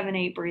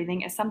 4-7-8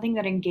 breathing, is something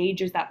that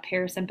engages that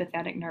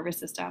parasympathetic nervous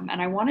system.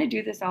 And I want to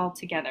do this all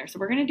together. So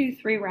we're going to do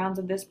 3 rounds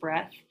of this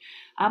breath.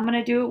 I'm going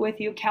to do it with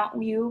you,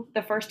 count you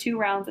the first 2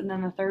 rounds, and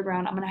then the third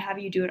round, I'm going to have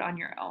you do it on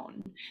your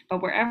own.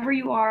 But wherever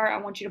you are,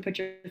 I want you to put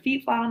your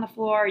feet flat on the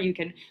floor. You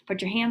can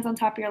put your hands on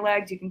top of your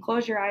legs. You can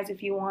close your eyes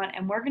if you want.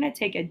 And we're going to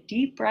take a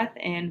deep breath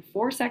in,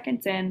 4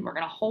 seconds in. We're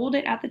going to hold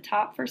it at the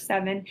top for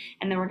 7,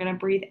 and then we're going to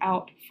breathe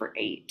out for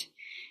 8.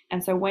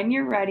 And so when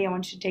you're ready, I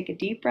want you to take a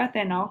deep breath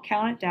in. I'll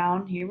count it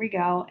down. Here we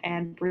go.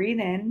 And breathe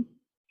in.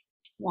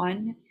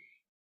 1,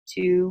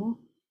 2,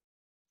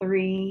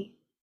 3,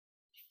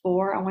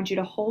 4. I want you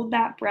to hold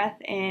that breath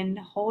in.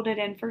 Hold it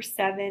in for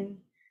 7,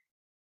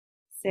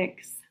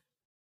 6,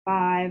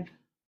 5,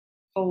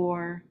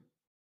 4,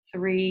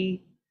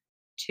 3,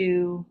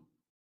 2,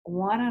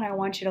 1. And I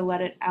want you to let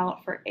it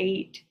out for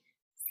 8,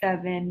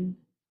 7,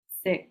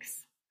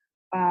 6,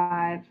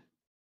 5,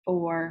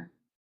 4,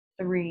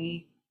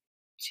 3,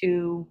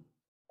 2,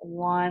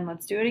 1.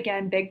 Let's do it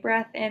again. Big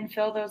breath in,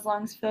 fill those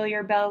lungs, fill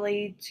your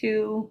belly.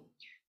 2,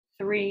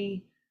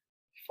 3,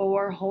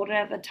 4. Hold it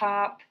at the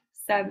top.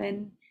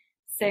 7,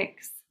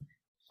 6,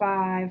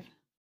 5,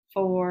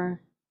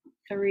 4,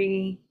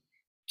 3,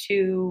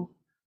 2,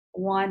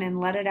 1. And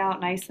let it out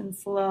nice and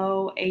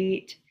slow.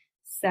 8,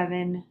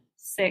 7,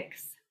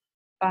 6,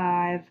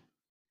 5,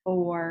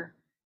 4,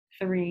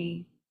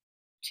 3,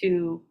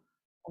 2,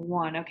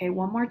 1. Okay,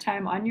 one more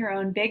time on your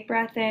own. Big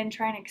breath in,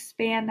 try and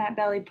expand that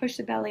belly, push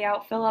the belly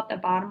out, fill up the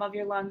bottom of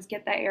your lungs,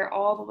 get that air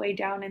all the way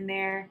down in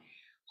there.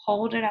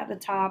 Hold it at the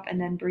top and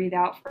then breathe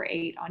out for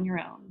 8 on your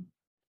own.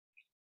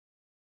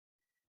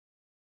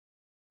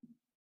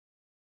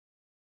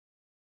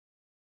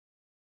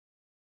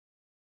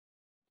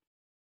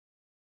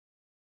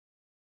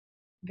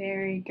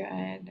 Very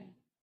good.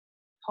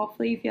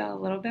 Hopefully you feel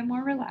a little bit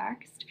more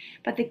relaxed.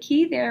 But the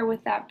key there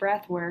with that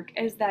breath work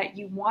is that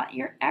you want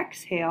your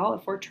exhale,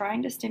 if we're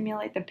trying to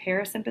stimulate the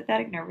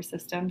parasympathetic nervous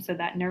system, so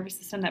that nervous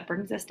system that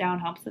brings us down,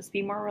 helps us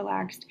be more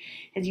relaxed,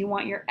 is you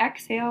want your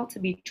exhale to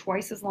be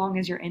twice as long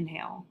as your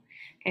inhale.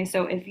 Okay,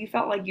 so if you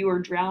felt like you were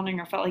drowning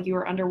or felt like you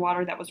were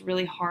underwater, that was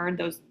really hard,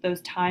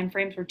 those time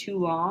frames were too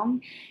long,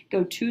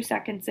 go 2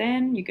 seconds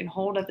in, you can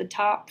hold at the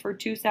top for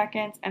 2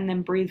 seconds, and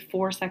then breathe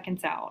 4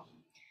 seconds out.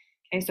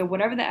 Okay, so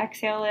whatever the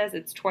exhale is,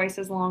 it's twice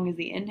as long as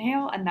the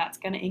inhale, and that's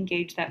going to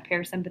engage that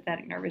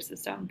parasympathetic nervous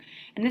system.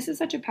 And this is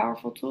such a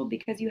powerful tool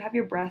because you have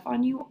your breath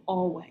on you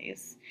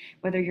always.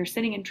 Whether you're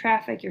sitting in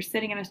traffic, you're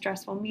sitting in a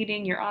stressful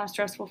meeting, you're on a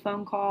stressful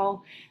phone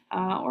call,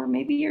 or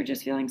maybe you're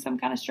just feeling some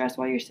kind of stress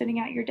while you're sitting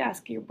at your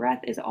desk. Your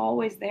breath is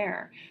always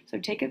there. So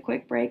take a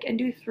quick break and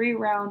do 3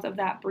 rounds of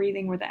that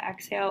breathing where the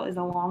exhale is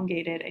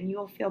elongated, and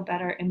you'll feel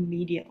better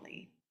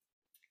immediately.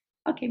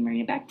 Okay,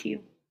 Marina, back to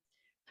you.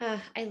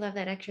 I love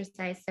that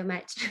exercise so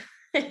much.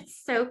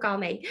 It's so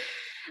calming.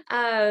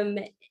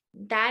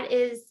 That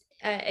is,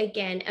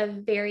 again, a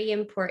very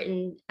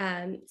important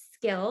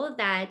skill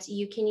that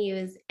you can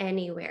use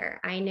anywhere.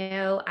 I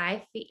know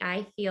I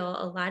feel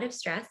a lot of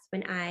stress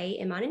when I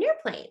am on an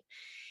airplane.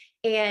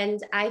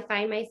 And I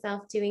find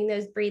myself doing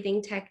those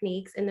breathing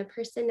techniques, and the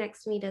person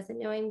next to me doesn't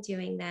know I'm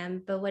doing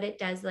them. But what it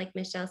does, like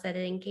Michelle said,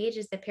 it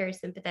engages the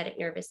parasympathetic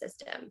nervous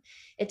system.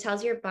 It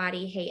tells your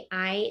body, hey,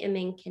 I am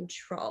in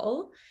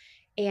control.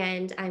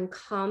 And I'm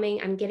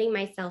calming, I'm getting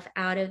myself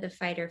out of the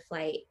fight or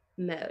flight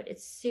mode.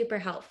 It's super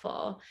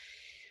helpful.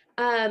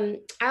 I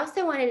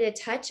also wanted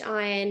to touch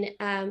on,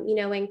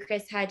 when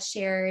Chris had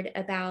shared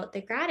about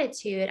the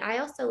gratitude, I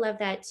also love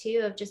that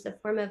too, of just a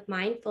form of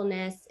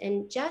mindfulness.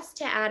 And just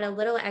to add a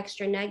little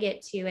extra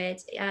nugget to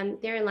it,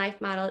 there in Life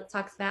Model, it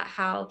talks about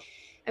how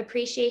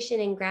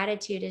appreciation and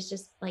gratitude is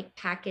just like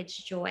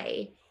packaged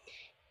joy.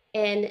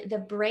 And the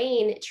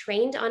brain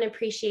trained on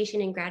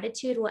appreciation and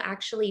gratitude will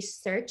actually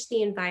search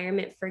the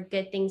environment for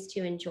good things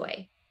to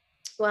enjoy,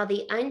 while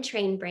the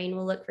untrained brain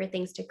will look for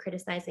things to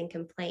criticize and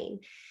complain.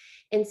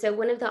 And so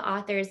one of the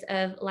authors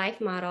of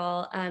Life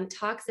Model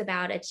talks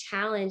about a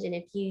challenge. And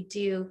if you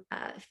do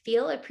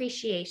feel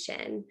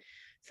appreciation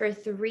for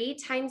 3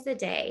 times a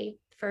day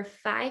for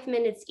 5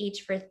 minutes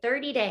each for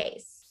 30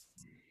 days,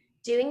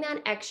 doing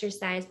that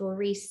exercise will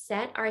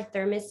reset our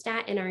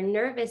thermostat in our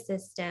nervous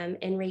system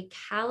and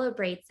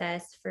recalibrates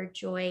us for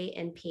joy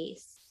and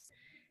peace.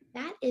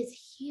 That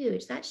is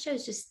huge. That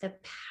shows just the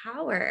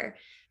power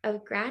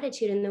of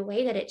gratitude and the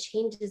way that it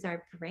changes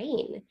our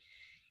brain.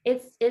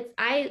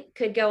 I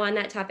could go on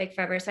that topic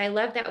forever. So I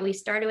love that we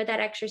started with that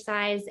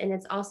exercise, and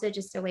it's also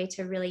just a way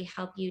to really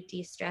help you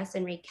de-stress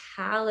and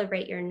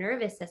recalibrate your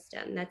nervous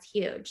system. That's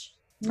huge.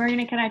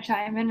 Marina, can I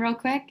chime in real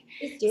quick?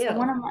 Please So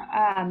one do. of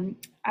my,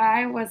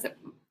 I was,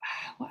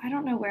 well, I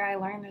don't know where I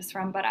learned this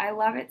from, but I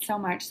love it so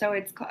much. So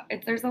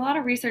there's a lot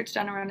of research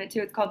done around it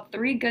too. It's called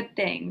Three Good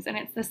Things, and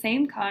it's the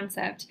same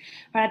concept.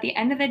 But at the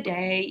end of the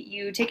day,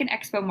 you take an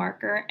expo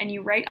marker and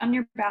you write on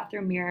your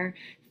bathroom mirror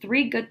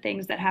three good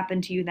things that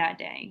happened to you that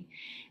day.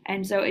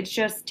 And so it's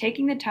just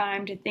taking the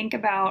time to think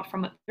about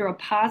through a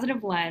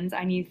positive lens.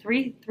 I need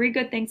three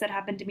good things that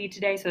happened to me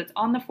today. So it's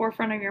on the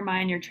forefront of your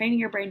mind. You're training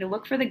your brain to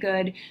look for the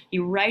good.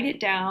 You write it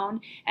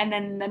down, and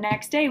then the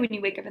next day when you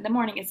wake up in the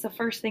morning, it's the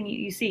first thing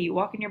you see. You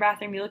walk in your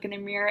bathroom, you look in the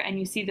mirror, and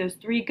you see those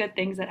three good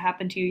things that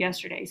happened to you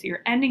yesterday. So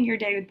you're ending your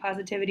day with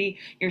positivity.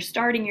 You're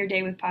starting your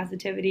day with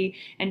positivity.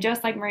 And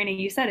just like Marina,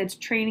 you said, it's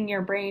training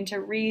your brain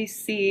to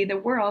re-see the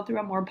world through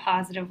a more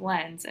positive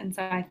lens. And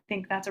so I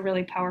think that's a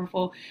really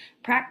powerful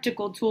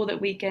practical tool that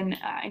we can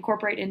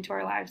incorporate into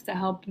our lives to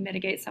help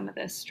mitigate some of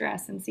this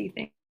stress and see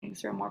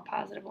things through a more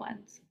positive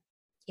lens.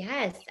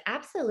 Yes,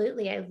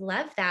 absolutely. I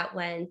love that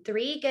one.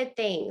 Three good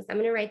things. I'm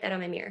going to write that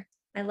on my mirror.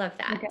 I love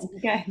that.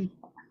 Okay, good.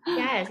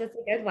 Yes, that's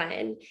a good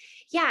one.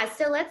 Yeah,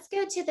 so let's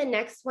go to the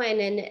next one.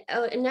 And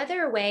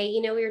another way,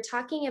 we were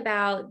talking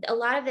about a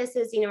lot of this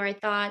is, our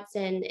thoughts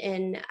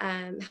and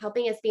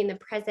helping us be in the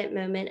present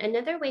moment.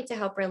 Another way to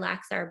help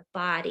relax our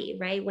body,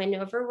 right?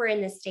 Whenever we're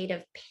in the state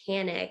of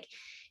panic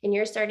and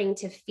you're starting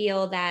to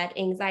feel that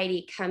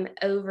anxiety come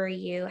over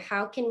you,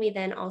 how can we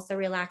then also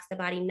relax the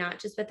body, not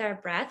just with our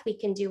breath? We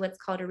can do what's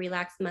called a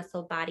relaxed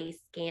muscle body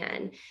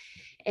scan.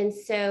 And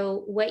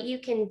so what you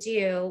can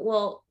do,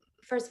 well,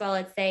 first of all,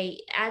 let's say,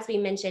 as we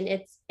mentioned,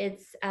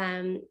 it's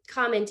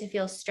common to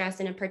feel stress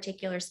in a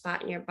particular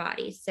spot in your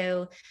body.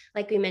 So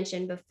like we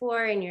mentioned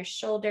before, in your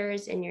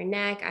shoulders, in your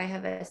neck, I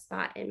have a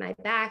spot in my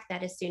back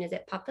that as soon as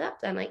it popped up,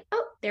 I'm like,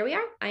 oh, there we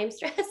are. I'm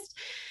stressed.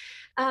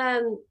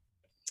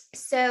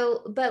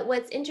 But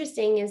what's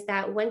interesting is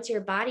that once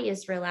your body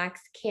is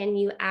relaxed, can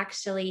you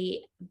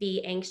actually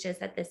be anxious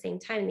at the same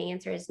time? And the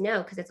answer is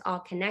no, because it's all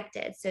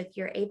connected. So if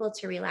you're able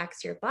to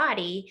relax your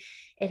body,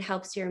 it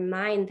helps your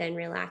mind then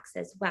relax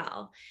as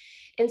well.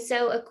 And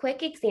so a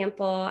quick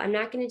example, I'm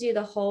not going to do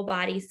the whole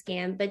body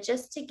scan, but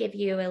just to give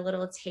you a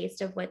little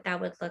taste of what that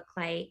would look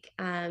like,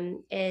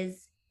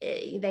 is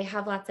they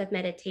have lots of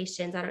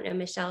meditations. I don't know,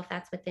 Michelle, if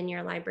that's within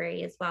your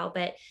library as well,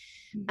 but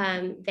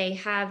they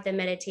have the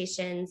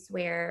meditations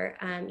where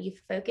you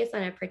focus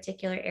on a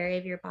particular area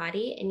of your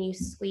body and you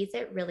squeeze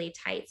it really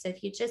tight. So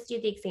if you just do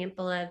the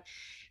example of,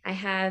 I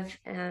have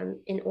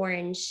an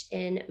orange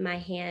in my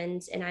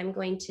hand and I'm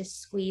going to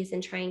squeeze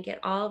and try and get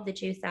all of the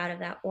juice out of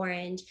that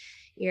orange,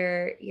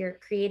 you're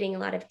creating a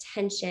lot of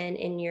tension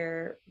in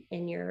your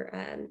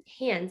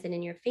hands and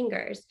in your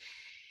fingers.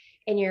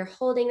 And you're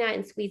holding that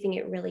and squeezing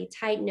it really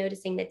tight,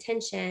 noticing the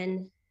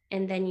tension,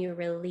 and then you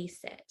release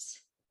it.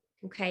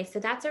 Okay, so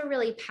that's a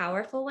really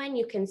powerful one.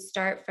 You can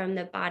start from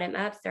the bottom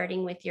up,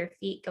 starting with your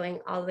feet,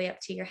 going all the way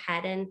up to your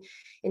head and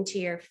into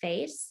your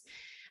face.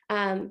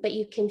 But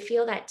you can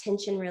feel that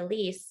tension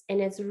release. And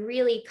it's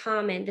really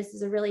common. This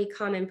is a really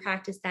common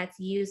practice that's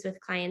used with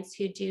clients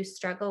who do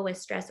struggle with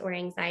stress or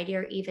anxiety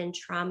or even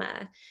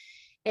trauma.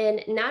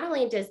 And not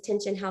only does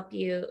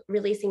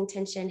releasing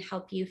tension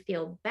help you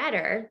feel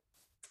better,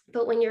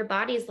 but when your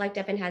body's locked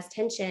up and has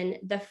tension,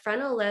 the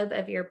frontal lobe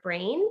of your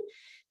brain,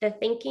 the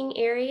thinking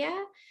area,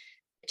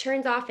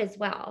 turns off as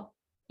well.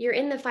 You're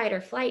in the fight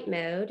or flight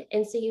mode.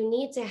 And so you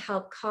need to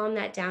help calm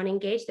that down,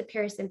 engage the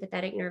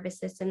parasympathetic nervous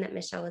system that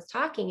Michelle was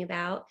talking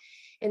about.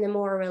 And the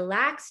more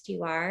relaxed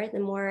you are, the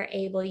more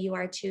able you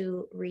are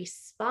to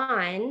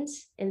respond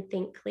and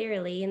think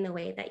clearly in the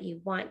way that you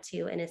want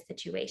to in a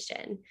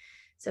situation.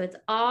 So it's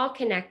all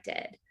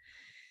connected.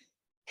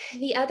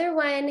 The other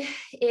one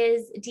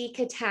is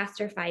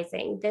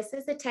decatastrophizing. This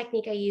is a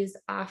technique I use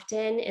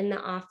often in the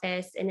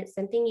office, and it's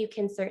something you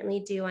can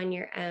certainly do on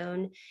your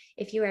own.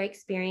 If you are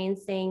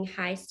experiencing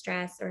high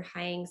stress or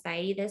high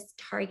anxiety, this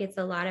targets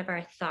a lot of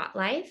our thought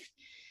life.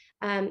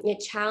 It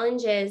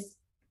challenges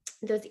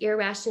those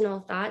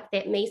irrational thoughts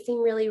that may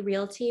seem really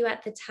real to you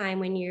at the time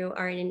when you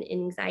are in an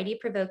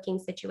anxiety-provoking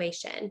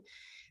situation.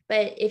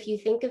 But if you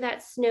think of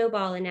that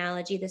snowball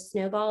analogy, the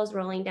snowball is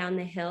rolling down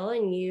the hill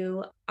and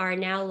you are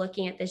now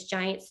looking at this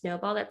giant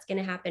snowball that's going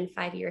to happen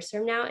 5 years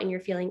from now, and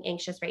you're feeling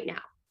anxious right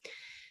now.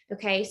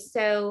 Okay,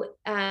 so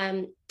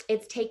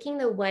it's taking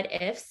the what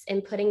ifs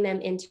and putting them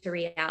into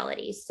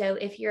reality. So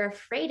if you're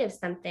afraid of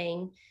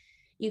something,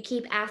 you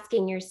keep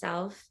asking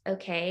yourself,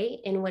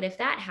 okay, and what if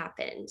that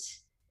happened?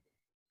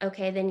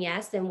 Okay, then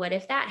yes, then what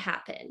if that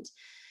happened?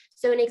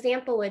 So an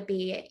example would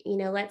be,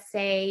 let's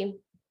say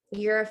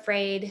you're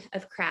afraid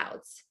of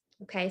crowds.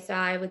 Okay, so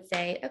I would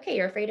say, okay,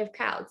 you're afraid of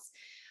crowds.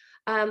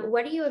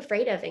 What are you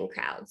afraid of in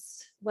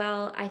crowds?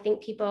 Well, I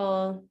think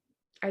people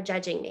are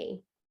judging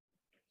me.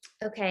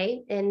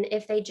 Okay, and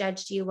if they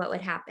judged you, what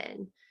would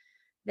happen?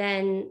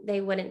 Then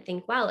they wouldn't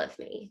think well of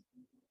me.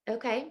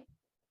 Okay,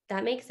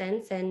 that makes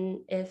sense.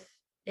 And if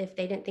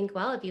they didn't think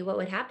well of you, what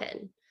would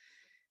happen?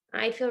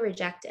 I'd feel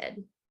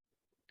rejected.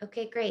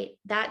 Okay, great.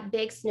 That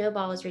big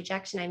snowball is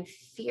rejection. I'm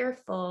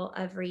fearful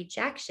of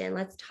rejection.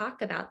 Let's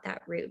talk about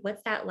that root.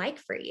 What's that like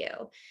for you?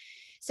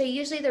 So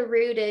usually the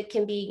root, it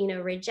can be,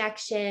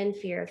 rejection,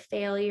 fear of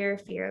failure,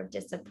 fear of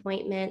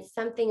disappointment,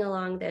 something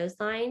along those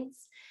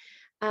lines.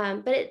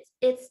 But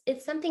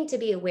it's something to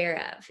be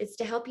aware of. It's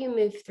to help you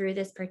move through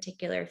this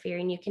particular fear.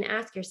 And you can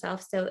ask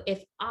yourself, so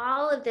if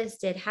all of this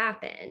did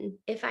happen,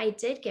 if I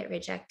did get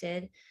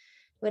rejected,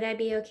 would I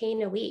be okay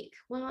in a week?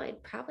 Well,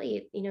 I'd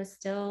probably,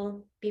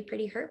 still be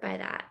pretty hurt by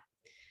that.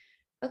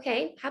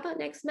 Okay, how about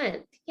next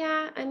month?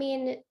 Yeah, I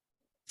mean,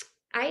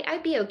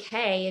 I'd be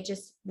okay. It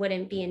just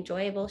wouldn't be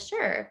enjoyable.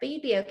 Sure, but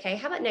you'd be okay.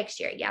 How about next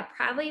year? Yeah,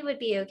 probably would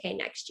be okay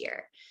next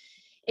year.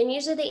 And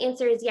usually the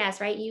answer is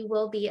yes, right? You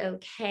will be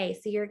okay.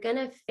 So you're going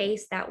to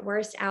face that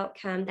worst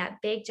outcome, that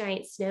big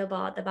giant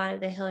snowball at the bottom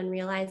of the hill, and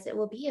realize it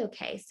will be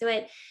okay. So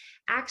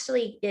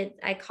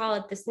I call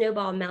it the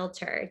snowball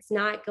melter. It's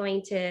not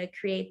going to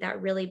create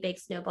that really big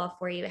snowball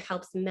for you. It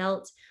helps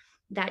melt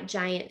that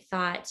giant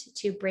thought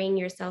to bring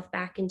yourself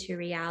back into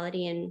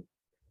reality and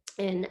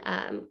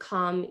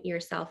calm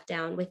yourself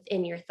down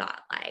within your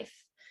thought life.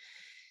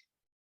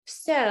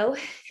 So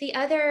the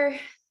other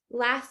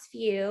last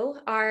few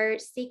are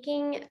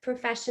seeking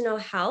professional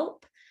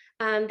help.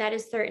 That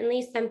is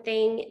certainly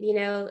something,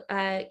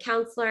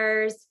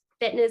 counselors,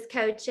 fitness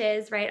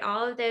coaches, right?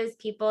 All of those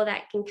people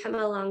that can come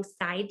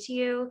alongside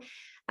you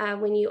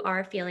when you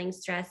are feeling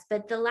stressed.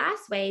 But the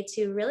last way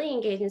to really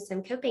engage in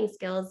some coping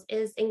skills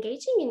is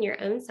engaging in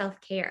your own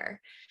self-care.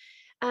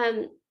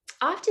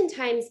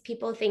 Oftentimes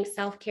people think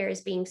self-care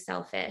is being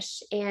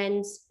selfish,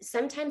 and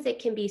sometimes it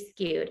can be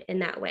skewed in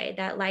that way,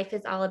 that life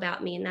is all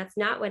about me. And that's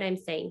not what I'm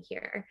saying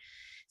here.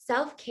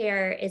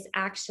 Self-care is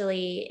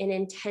actually an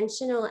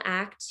intentional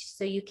act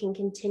so you can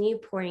continue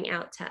pouring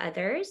out to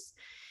others.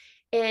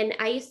 And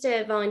I used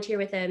to volunteer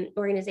with an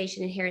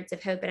organization, Inheritance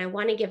of Hope, and I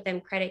want to give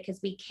them credit because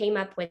we came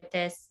up with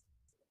this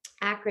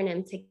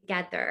acronym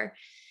together.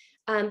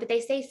 But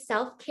they say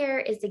self-care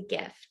is a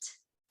gift.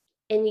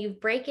 And you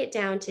break it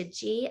down to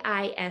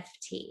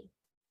GIFT.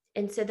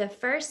 And so the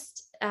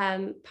first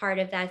part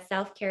of that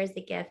self-care as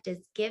a gift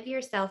is give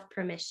yourself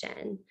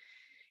permission.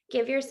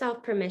 Give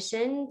yourself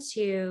permission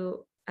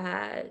to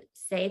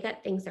say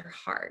that things are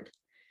hard,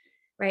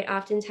 right?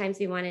 Oftentimes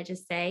we want to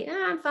just say,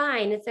 oh, I'm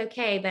fine, it's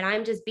okay, but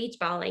I'm just beach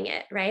balling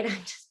it, right?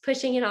 I'm just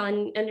pushing it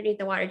on underneath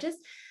the water. Just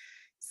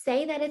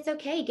say that it's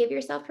okay. Give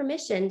yourself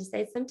permission to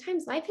say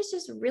sometimes life is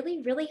just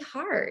really, really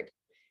hard.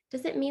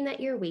 Doesn't mean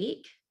that you're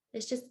weak.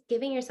 It's just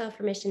giving yourself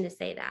permission to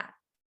say that.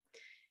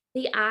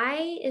 The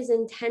I is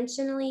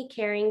intentionally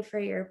caring for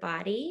your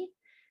body.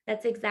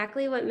 That's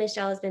exactly what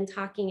Michelle has been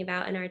talking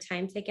about in our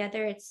time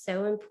together. It's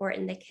so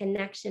important, the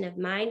connection of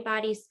mind,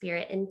 body,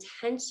 spirit,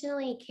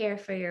 intentionally care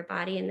for your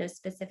body in those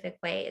specific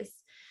ways.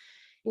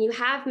 And you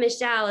have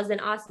Michelle as an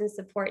awesome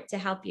support to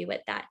help you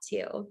with that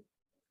too.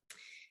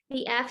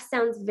 The F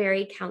sounds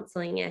very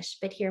counseling-ish,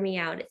 but hear me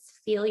out.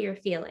 It's feel your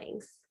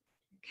feelings.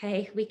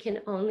 Okay, we can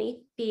only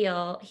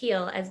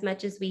heal as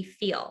much as we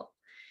feel.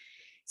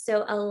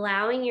 So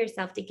allowing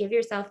yourself to give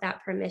yourself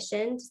that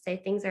permission to say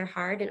things are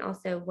hard, and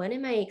also what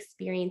am I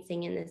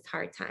experiencing in this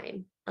hard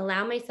time?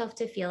 Allow myself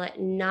to feel it,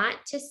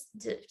 not to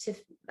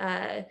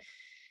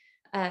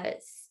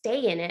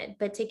stay in it,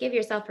 but to give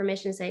yourself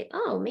permission to say,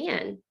 oh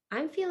man,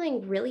 I'm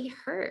feeling really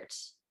hurt,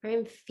 or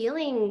I'm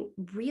feeling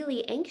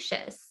really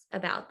anxious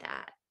about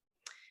that.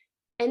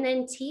 And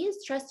then T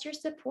is trust your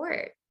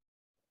support.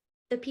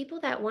 The people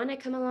that want to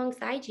come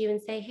alongside you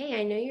and say, hey,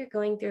 I know you're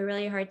going through a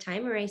really hard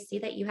time, or I see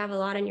that you have a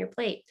lot on your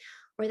plate,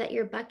 or that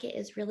your bucket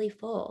is really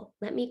full.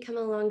 Let me come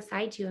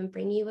alongside you and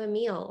bring you a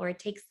meal, or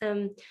take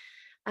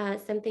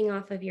something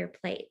off of your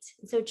plate.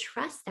 So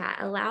trust that,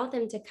 allow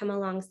them to come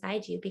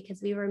alongside you,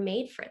 because we were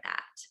made for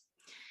that.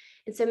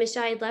 And so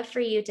Michelle, I'd love for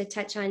you to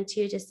touch on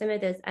too, just some of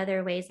those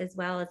other ways, as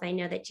well, as I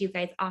know that you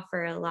guys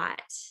offer a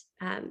lot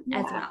as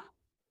well.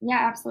 Yeah,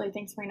 absolutely.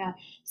 Thanks, Marina.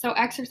 So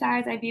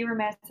exercise, I'd be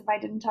remiss if I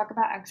didn't talk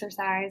about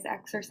exercise.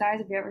 Exercise,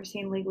 if you've ever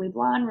seen Legally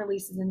Blonde,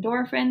 releases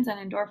endorphins, and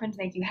endorphins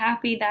make you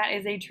happy. That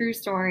is a true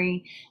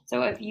story.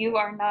 So if you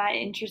are not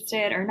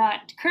interested or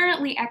not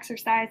currently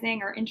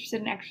exercising or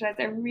interested in exercise,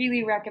 I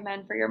really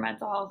recommend for your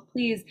mental health,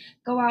 please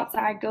go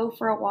outside, go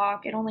for a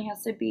walk. It only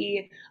has to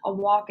be a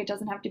walk. It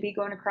doesn't have to be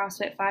going to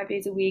CrossFit 5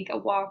 days a week. A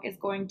walk is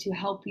going to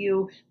help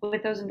you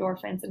with those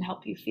endorphins and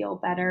help you feel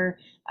better.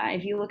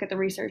 If you look at the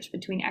research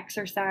between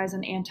exercise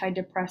and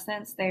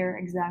antidepressants, they're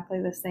exactly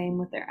the same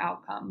with their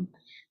outcome.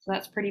 So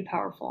that's pretty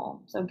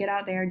powerful. So get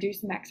out there, do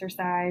some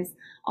exercise.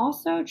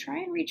 Also, try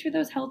and reach for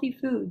those healthy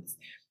foods.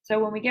 So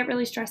when we get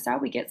really stressed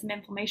out, we get some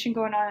inflammation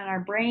going on in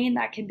our brain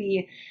that can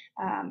be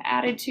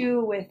added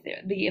to with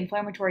the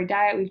inflammatory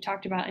diet. We've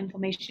talked about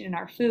inflammation in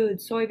our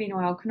foods, soybean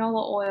oil,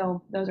 canola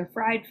oil. Those are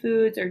fried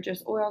foods, or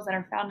just oils that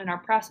are found in our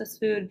processed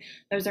food.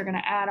 Those are going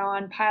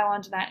to pile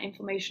onto that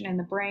inflammation in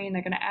the brain.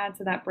 They're going to add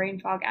to that brain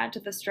fog, add to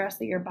the stress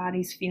that your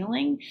body's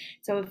feeling.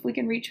 So if we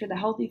can reach for the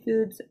healthy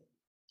foods,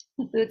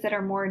 foods that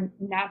are more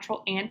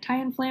natural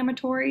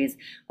anti-inflammatories,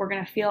 we're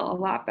going to feel a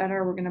lot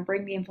better. We're going to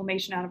bring the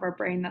inflammation out of our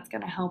brain. That's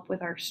going to help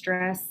with our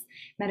stress.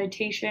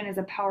 Meditation is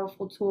a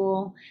powerful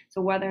tool.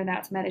 So whether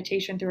that's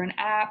meditation through an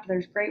app,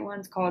 there's great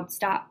ones called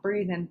Stop,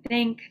 Breathe, and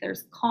Think.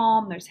 There's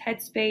Calm, there's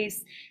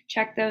Headspace.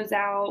 Check those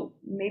out.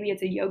 Maybe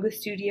it's a yoga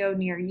studio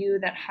near you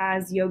that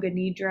has Yoga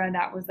Nidra.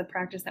 That was the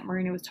practice that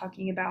Marina was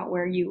talking about,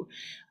 where you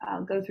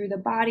go through the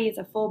body. It's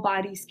a full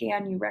body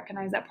scan. You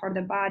recognize that part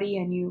of the body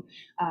and you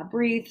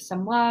breathe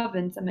some love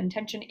and some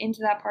intention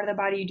into that part of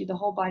the body. You do the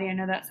whole body. I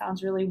know that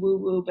sounds really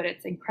woo-woo, but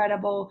it's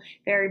incredible,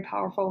 very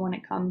powerful when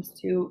it comes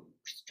to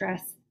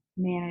stress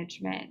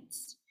management.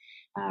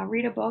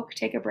 Read a book,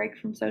 take a break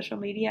from social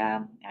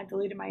media. I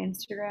deleted my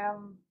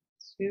Instagram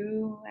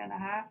 2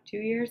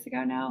 years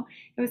ago now.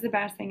 It was the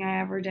best thing I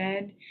ever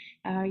did.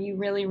 You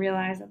really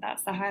realize that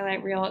that's the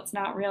highlight reel. It's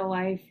not real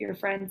life. Your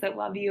friends that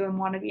love you and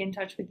want to be in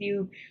touch with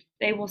you,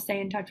 they will stay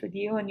in touch with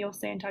you and you'll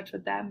stay in touch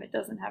with them. It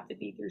doesn't have to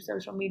be through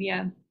social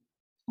media.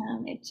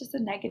 It's just a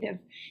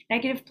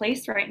negative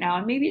place right now.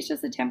 And maybe it's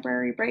just a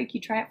temporary break. You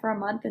try it for a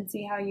month and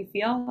see how you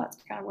feel. That's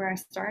kind of where I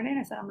started.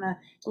 I said, I'm going to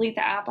delete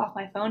the app off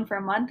my phone for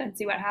a month and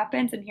see what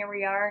happens. And here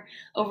we are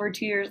over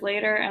 2 years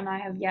later, and I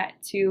have yet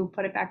to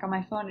put it back on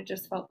my phone. It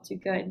just felt too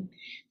good.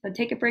 So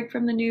take a break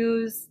from the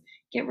news,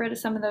 get rid of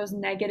some of those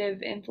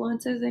negative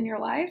influences in your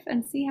life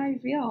and see how you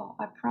feel.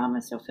 I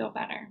promise you'll feel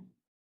better.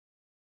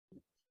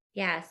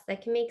 Yes,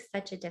 that can make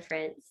such a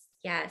difference.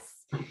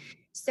 Yes.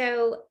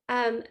 So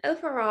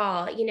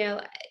overall,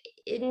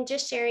 in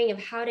just sharing of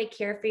how to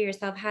care for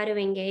yourself, how to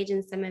engage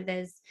in some of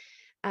those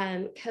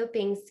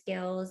coping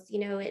skills,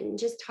 and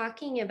just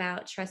talking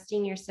about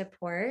trusting your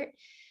support,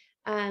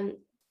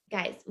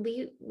 guys,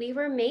 we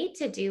were made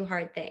to do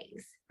hard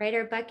things, right?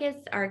 Our buckets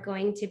are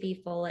going to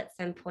be full at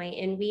some point,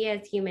 and we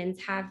as humans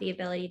have the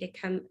ability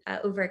to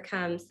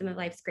overcome some of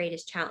life's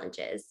greatest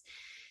challenges.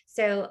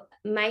 So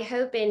my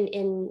hope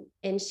in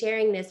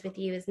sharing this with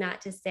you is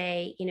not to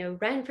say,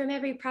 run from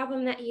every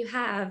problem that you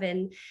have,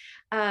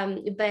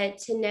 but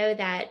to know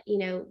that,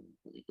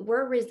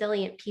 we're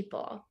resilient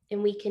people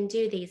and we can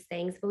do these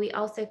things, but we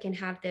also can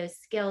have those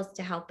skills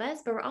to help us,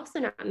 but we're also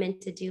not meant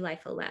to do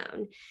life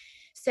alone.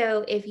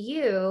 So if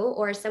you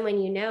or someone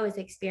is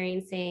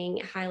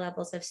experiencing high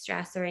levels of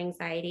stress or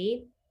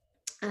anxiety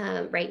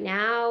right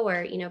now,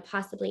 or,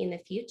 possibly in the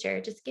future,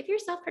 just give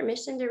yourself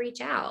permission to reach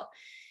out.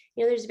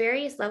 There's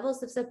various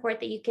levels of support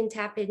that you can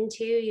tap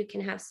into. You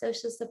can have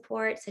social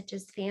support such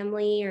as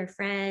family or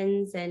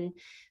friends and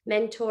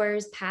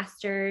mentors,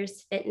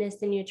 pastors,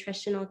 fitness and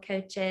nutritional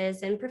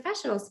coaches, and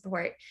professional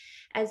support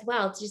as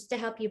well, just to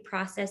help you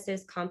process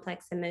those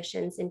complex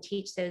emotions and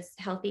teach those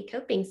healthy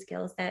coping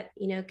skills that,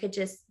 could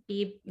just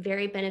be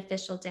very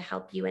beneficial to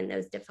help you in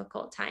those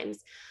difficult times,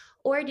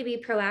 or to be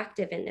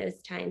proactive in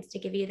those times, to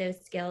give you those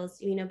skills,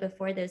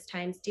 before those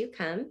times do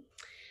come,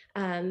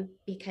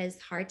 because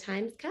hard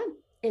times come.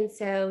 And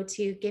so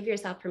to give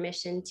yourself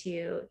permission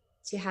to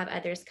have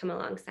others come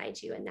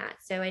alongside you in that.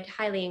 So I'd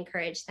highly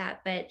encourage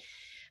that. But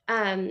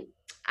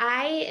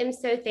I am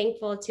so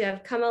thankful to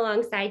have come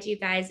alongside you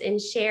guys and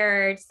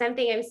shared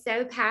something I'm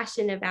so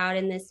passionate about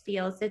in this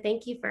field. So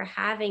thank you for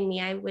having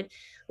me. I would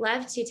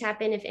love to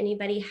tap in if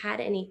anybody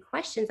had any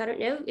questions. I don't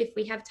know if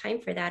we have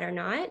time for that or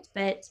not,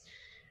 but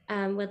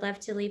would love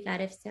to leave that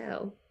if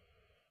so.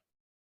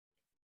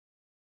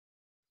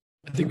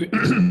 I think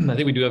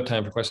we do have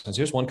time for questions.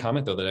 Here's one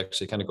comment though that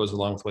actually kind of goes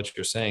along with what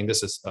you're saying.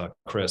 This is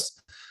Chris,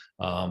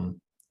 and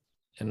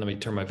let me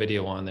turn my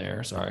video on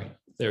there. Sorry,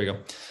 there we go.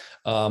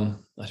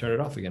 I turned it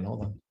off again.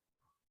 Hold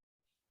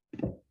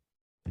on.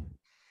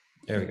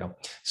 There we go.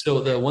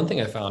 So the one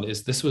thing I found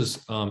is this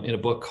was in a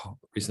book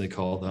recently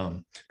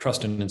called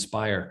Trust and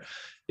Inspire.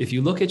 If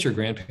you look at your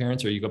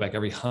grandparents, or you go back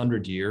every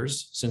 100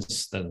 years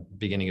since the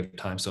beginning of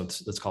time, so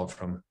let's call it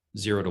from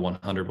 0 to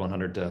 100,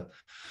 100 to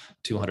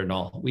 200 and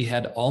all, we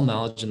had all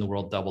knowledge in the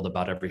world doubled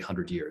about every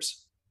 100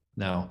 years.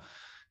 Now,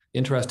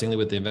 interestingly,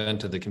 with the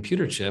invent of the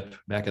computer chip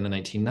back in the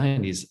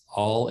 1990s,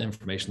 all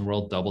information in the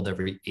world doubled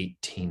every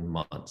 18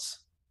 months.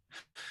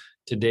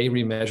 Today,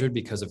 remeasured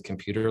because of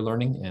computer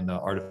learning and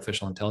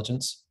artificial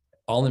intelligence,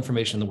 all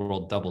information in the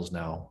world doubles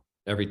now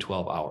every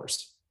 12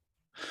 hours.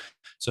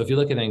 So if you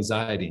look at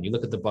anxiety and you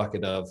look at the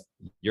bucket of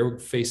you're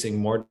facing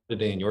more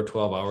today in your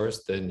 12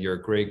 hours than your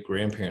great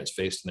grandparents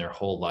faced in their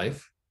whole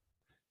life,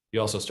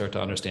 you also start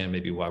to understand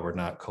maybe why we're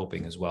not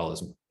coping as well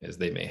as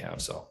they may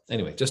have. So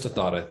anyway, just a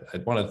thought. I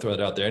wanted to throw it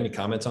out there. Any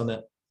comments on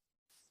that?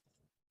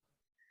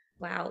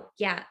 Wow.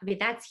 Yeah. I mean,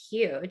 that's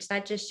huge.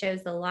 That just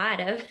shows a lot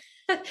of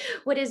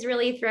what is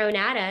really thrown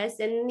at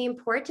us, and the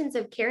importance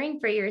of caring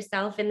for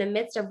yourself in the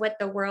midst of what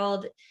the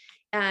world,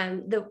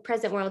 the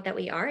present world that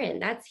we are in.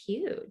 That's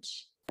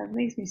huge. That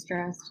makes me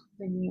stressed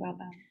thinking about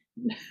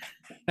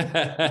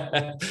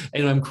that.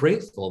 And I'm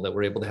grateful that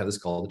we're able to have this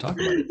call to talk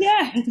about it.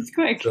 Yeah, it's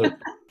quick. So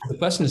the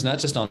question is not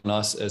just on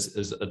us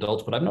as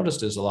adults, but I've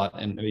noticed is a lot,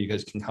 and maybe you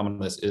guys can comment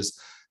on this, is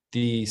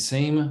the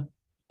same,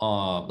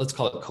 let's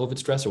call it COVID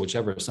stress or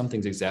whichever,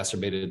 something's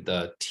exacerbated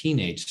the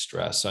teenage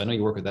stress. So I know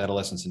you work with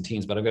adolescents and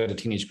teens, but I've got a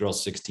teenage girl,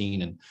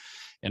 16,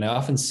 And I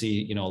often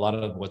see, a lot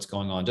of what's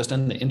going on just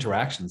in the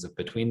interactions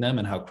between them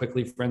and how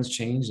quickly friends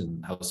change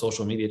and how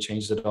social media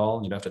changed it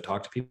all. You don't have to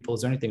talk to people.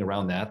 Is there anything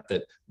around that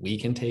we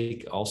can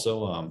take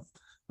also?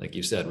 Like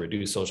you said,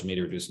 reduce social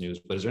media, reduce news,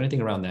 but is there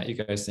anything around that you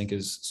guys think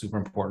is super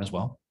important as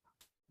well?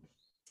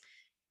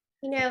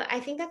 I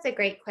think that's a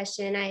great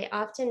question. I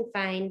often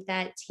find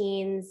that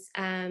teens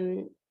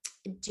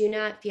do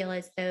not feel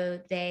as though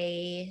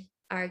they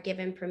are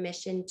given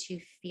permission to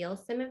feel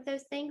some of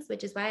those things,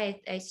 which is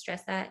why I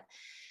stress that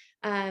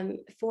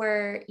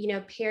for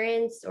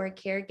parents or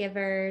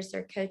caregivers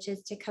or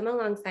coaches to come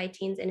alongside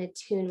teens and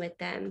attune with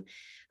them.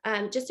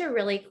 Just a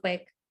really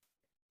quick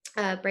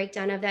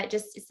breakdown of that,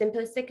 just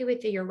simplistically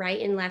with your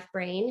right and left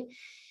brain.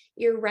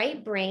 Your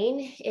right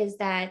brain is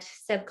that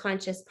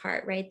subconscious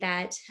part, right?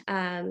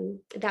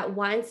 That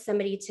wants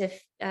somebody to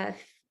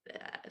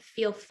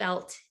feel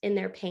felt in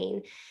their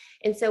pain.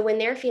 And so when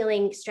they're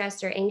feeling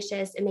stressed or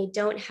anxious and they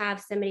don't have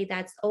somebody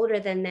that's older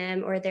than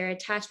them or their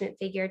attachment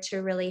figure to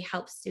really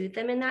help soothe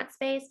them in that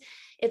space,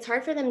 it's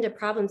hard for them to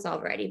problem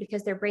solve already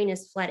because their brain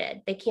is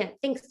flooded. They can't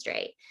think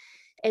straight.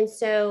 And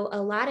so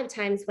a lot of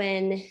times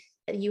when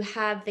you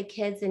have the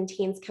kids and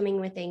teens coming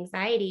with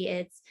anxiety,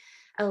 it's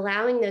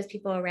allowing those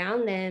people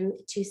around them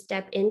to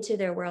step into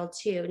their world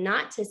too,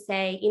 not to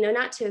say,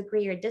 not to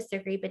agree or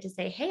disagree, but to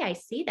say, hey, I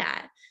see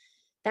that.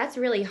 That's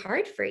really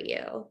hard for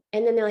you.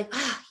 And then they're like,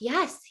 oh,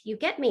 yes, you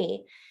get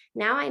me.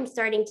 Now I'm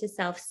starting to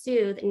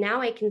self-soothe.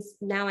 Now I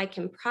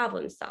can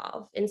problem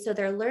solve. And so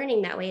they're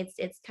learning that way.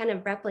 It's kind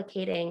of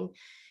replicating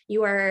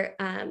your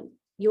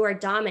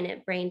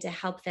dominant brain to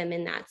help them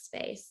in that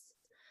space.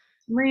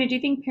 Marina, do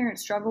you think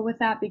parents struggle with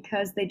that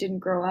because they didn't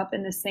grow up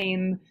in the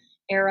same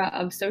era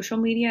of social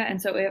media? And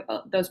so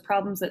those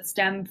problems that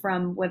stem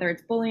from whether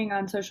it's bullying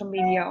on social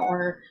media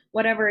or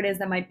whatever it is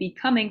that might be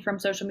coming from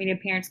social media,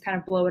 parents kind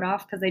of blow it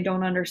off because they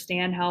don't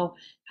understand how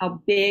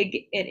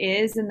big it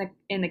is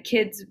in the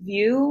kids'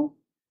 view?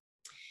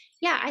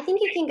 Yeah, I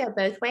think it can go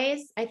both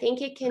ways. I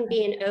think it can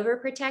be an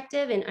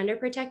overprotective and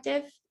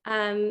underprotective.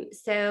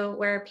 So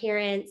where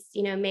parents,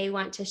 may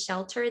want to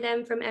shelter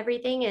them from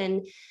everything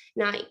and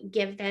not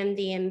give them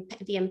the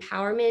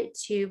empowerment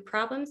to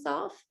problem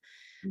solve.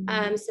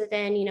 So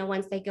then,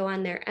 once they go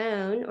on their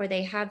own or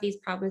they have these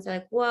problems, they're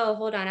like, whoa,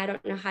 hold on, I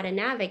don't know how to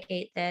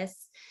navigate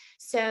this.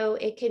 So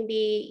it can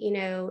be,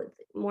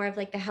 more of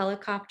like the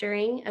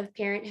helicoptering of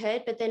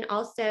parenthood, but then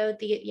also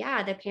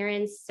the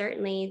parents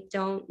certainly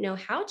don't know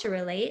how to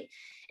relate.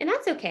 And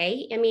that's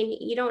okay. I mean,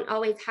 you don't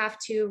always have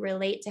to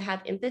relate to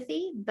have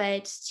empathy,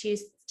 but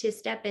to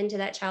step into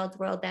that child's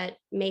world that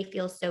may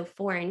feel so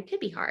foreign could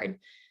be hard.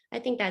 I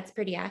think that's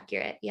pretty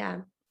accurate.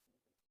 Yeah.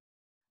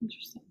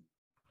 Interesting.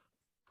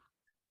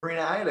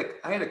 Marina,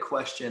 I had a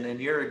question in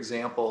your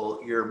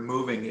example, your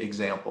moving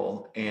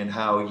example, and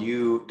how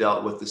you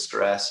dealt with the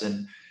stress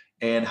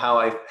and how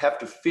I have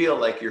to feel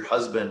like your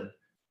husband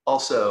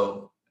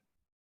also,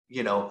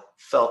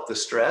 felt the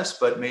stress,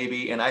 but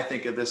maybe, and I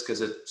think of this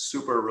because it's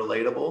super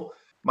relatable.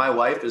 My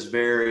wife is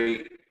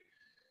very,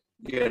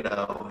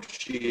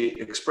 she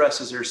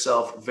expresses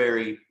herself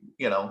very,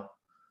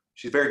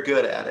 she's very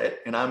good at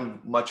it. And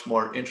I'm much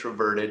more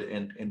introverted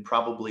and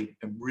probably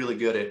am really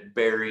good at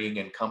burying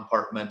and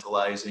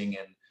compartmentalizing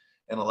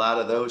and a lot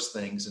of those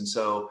things. And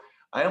so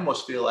I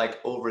almost feel like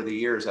over the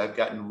years, I've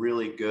gotten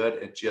really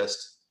good at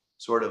just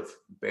sort of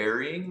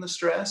burying the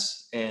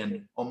stress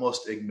and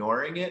almost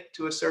ignoring it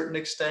to a certain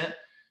extent.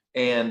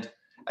 And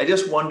I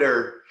just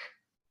wonder,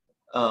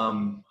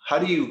 how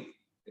do you,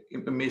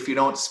 if you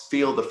don't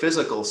feel the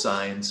physical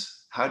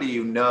signs, how do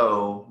you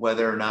know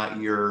whether or not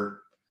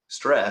you're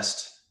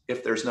stressed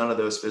if there's none of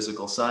those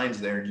physical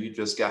signs there and you've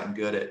just gotten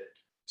good at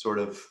sort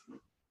of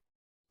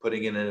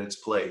putting it in its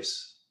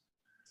place?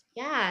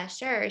 Yeah,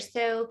 sure.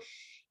 So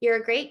you're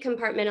a great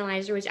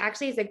compartmentalizer, which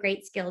actually is a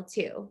great skill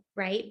too,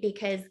 right?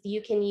 Because you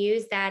can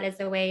use that as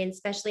a way,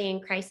 especially in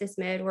crisis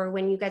mode, or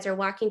when you guys are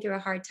walking through a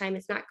hard time,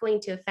 it's not going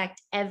to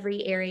affect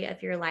every area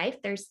of your life.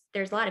 There's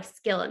a lot of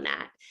skill in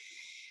that.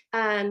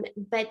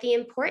 But the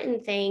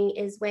important thing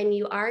is when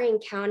you are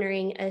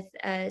encountering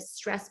a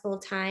stressful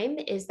time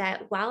is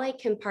that while I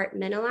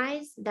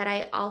compartmentalize, that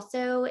I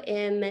also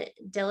am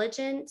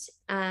diligent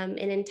and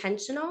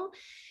intentional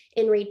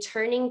in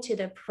returning to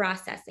the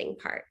processing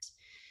part.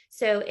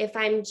 So if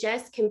I'm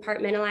just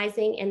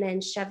compartmentalizing and then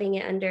shoving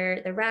it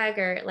under the rug,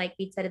 or like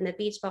we said in the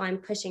beach ball, I'm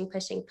pushing,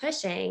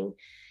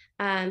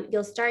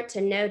 you'll start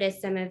to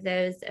notice some of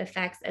those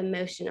effects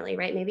emotionally,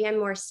 right? Maybe I'm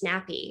more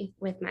snappy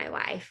with my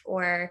wife,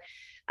 or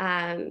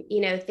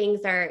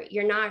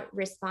you're not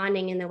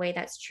responding in the way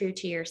that's true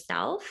to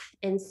yourself.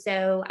 And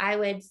so I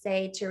would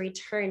say to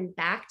return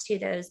back to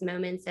those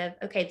moments of,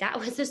 okay, that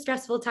was a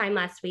stressful time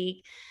last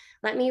week.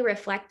 Let me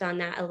reflect on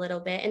that a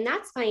little bit. And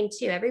that's fine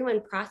too.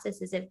 Everyone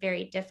processes it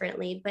very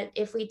differently. But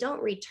if we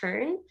don't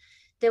return,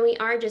 then we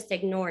are just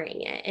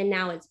ignoring it. And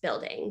now it's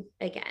building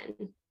again.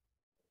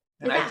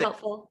 Is that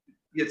helpful?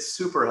 It's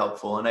super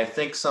helpful. And I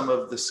think some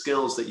of the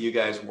skills that you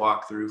guys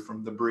walk through,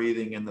 from the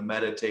breathing and the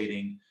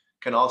meditating,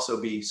 can also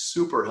be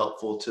super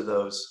helpful to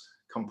those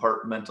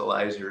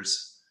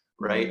compartmentalizers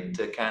right?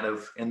 To kind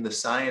of, and the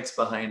science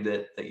behind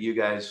it that you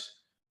guys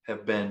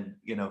have been,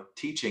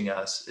 teaching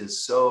us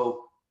is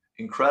so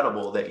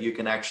incredible, that you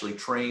can actually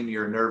train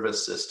your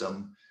nervous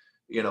system,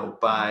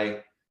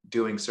 by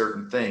doing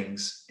certain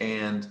things.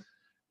 And,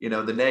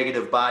 the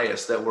negative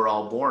bias that we're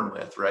all born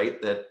with,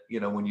 right? That,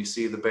 when you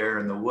see the bear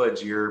in the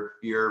woods, you're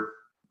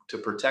to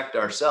protect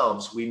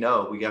ourselves, we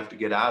know we have to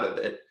get out of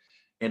it.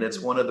 And it's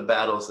one of the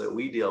battles that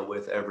we deal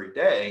with every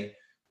day,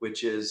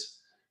 which is,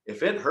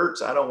 if it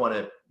hurts, I don't want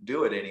to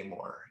do it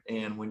anymore.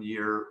 And when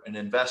you're an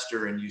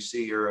investor and you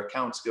see your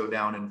accounts go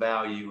down in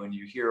value and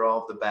you hear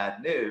all the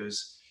bad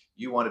news,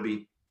 you want to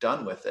be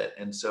done with it.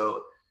 And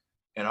so,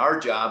 and our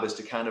job is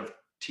to kind of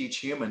teach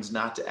humans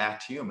not to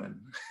act human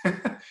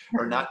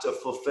or not to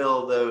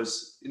fulfill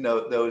those,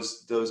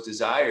 those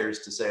desires,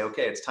 to say,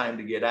 okay, it's time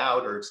to get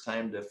out, or it's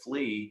time to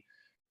flee.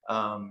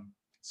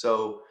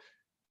 So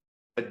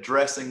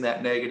addressing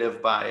that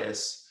negative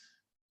bias,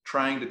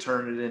 trying to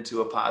turn it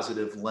into a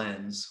positive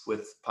lens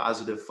with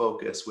positive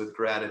focus, with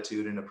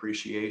gratitude and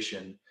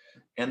appreciation.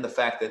 And the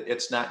fact that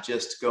it's not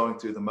just going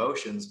through the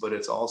motions, but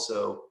it's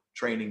also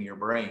training your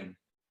brain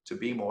to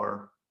be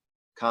more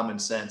common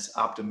sense,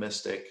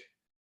 optimistic,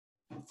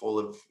 full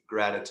of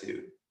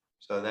gratitude.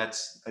 So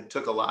I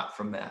took a lot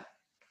from that.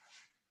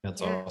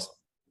 That's Yeah. awesome.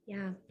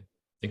 Yeah.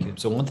 Thank you.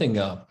 So one thing,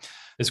 this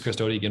is Chris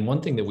Doty again,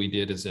 one thing that we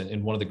did is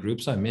in one of the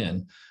groups I'm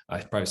in,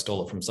 I probably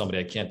stole it from somebody.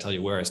 I can't tell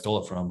you where I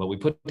stole it from, but we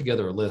put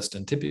together a list,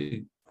 and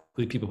typically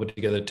people put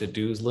together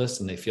to-dos lists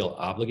and they feel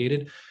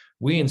obligated.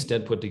 We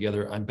instead put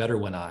together, I'm better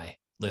when I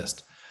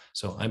list.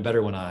 So I'm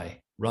better when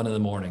I run in the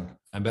morning.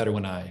 I'm better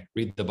when I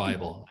read the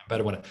Bible. I'm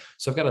better when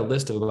so I've got a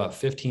list of about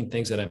 15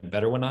 things that I'm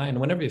better when and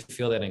whenever you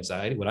feel that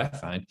anxiety, what I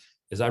find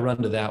is I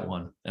run to that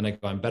one and I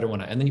go, I'm better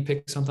when and then you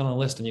pick something on the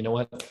list, and you know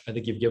what? I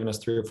think you've given us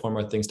 3 or 4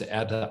 more things to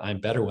add to I'm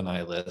better when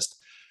I list.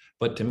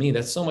 But to me,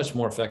 that's so much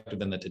more effective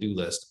than the to-do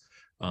list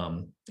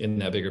in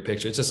that bigger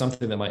picture. It's just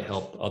something that might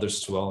help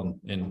others as well.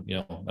 And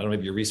I don't know,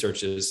 maybe your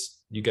research is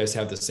you guys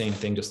have the same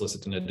thing, just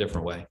listed in a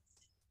different way.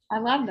 I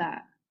love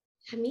that.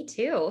 Yeah, me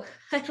too.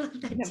 I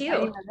love that I'm too.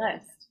 writing my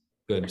list.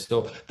 Good.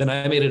 So then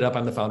I made it up.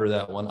 I'm the founder of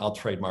that one. I'll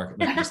trademark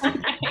it.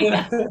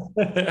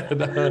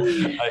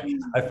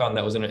 I found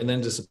that was in it. And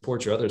then to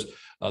support your others,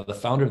 the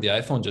founder of the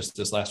iPhone just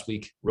this last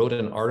week wrote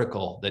an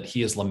article that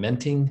he is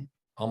lamenting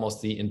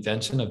almost the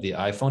invention of the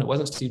iPhone. It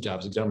wasn't Steve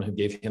Jobs, the gentleman who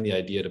gave him the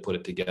idea to put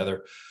it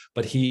together.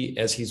 But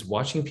as he's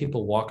watching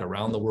people walk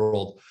around the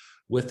world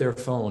with their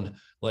phone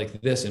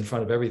like this in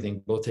front of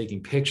everything, both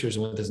taking pictures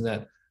and with his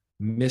net,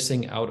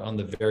 missing out on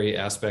the very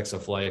aspects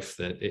of life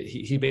that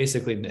he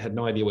basically had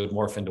no idea would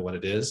morph into what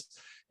it is,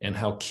 and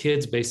how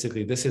kids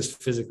basically, this is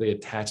physically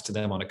attached to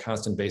them on a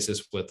constant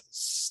basis with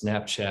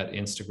Snapchat,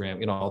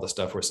 Instagram, all the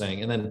stuff we're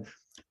saying. And then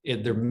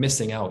they're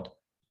missing out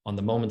on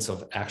the moments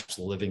of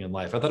actual living in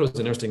life. I thought it was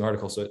an interesting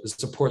article. So it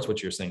supports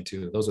what you're saying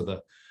too. Those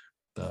are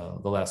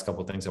the last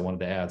couple of things I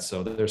wanted to add.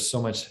 So there's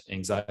so much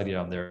anxiety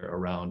out there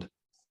around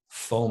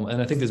FOMO.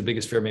 And I think the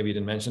biggest fear, maybe you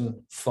didn't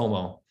mention,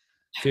 FOMO.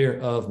 Fear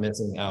of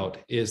missing out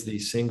is the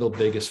single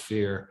biggest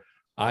fear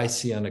I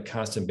see on a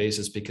constant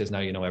basis, because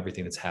now you know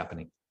everything that's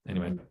happening.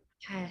 Anyway.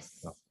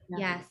 Yes. Yeah.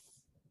 Yes.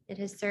 It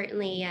has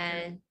certainly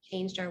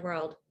changed our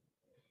world.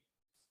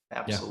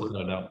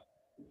 Absolutely. Yeah, without a doubt.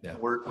 Yeah.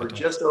 We're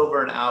just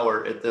over an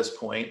hour at this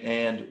point,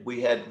 and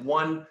we had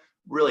one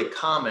really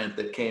comment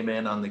that came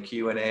in on the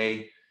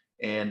Q&A,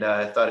 and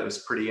I thought it was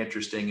pretty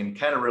interesting and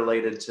kind of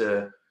related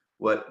to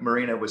what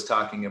Marina was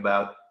talking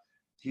about.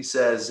 He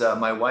says,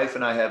 my wife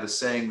and I have a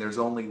saying, there's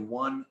only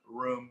room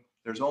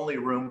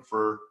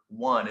for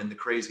one in the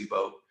crazy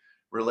boat.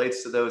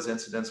 Relates to those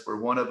incidents where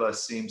one of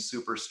us seems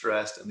super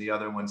stressed and the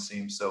other one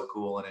seems so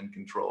cool and in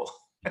control.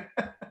 Very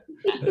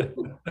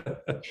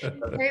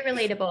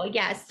relatable.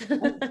 Yes.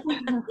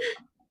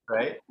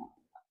 Right?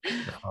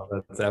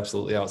 Oh, that's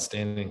absolutely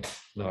outstanding.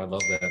 No, I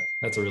love that.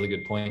 That's a really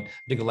good point. I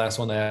think the last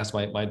one I asked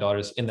my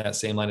daughters in that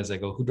same line is I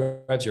go, who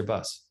drives your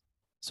bus?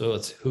 So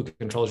it's who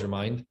controls your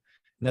mind.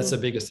 And that's the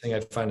biggest thing I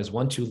find is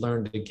once you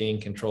learn to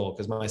gain control,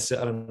 because my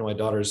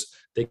daughters,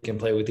 they can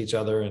play with each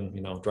other and,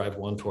 drive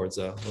one towards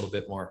a little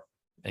bit more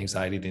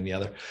anxiety than the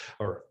other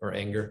or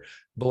anger.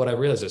 But what I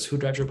realized is who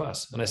drives your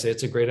bus? And I say,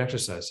 it's a great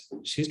exercise.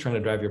 She's trying to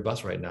drive your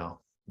bus right now,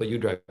 but you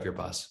drive your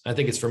bus. I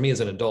think it's for me as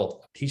an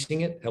adult,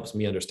 teaching it helps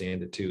me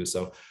understand it too.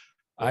 So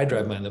I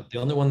drive mine. The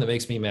only one that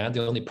makes me mad,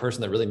 the only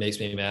person that really makes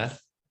me mad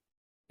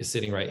is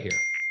sitting right here.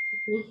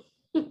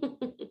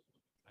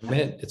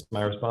 Admit it's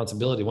my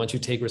responsibility. Once you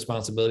take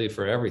responsibility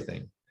for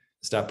everything,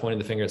 stop pointing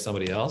the finger at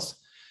somebody else,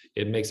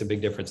 it makes a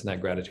big difference in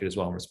that gratitude as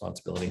well and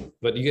responsibility.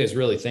 But you guys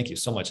really, thank you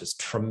so much. It's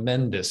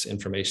tremendous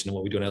information in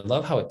what we do. And I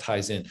love how it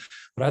ties in.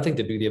 But I think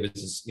the beauty of it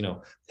is,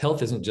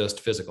 health isn't just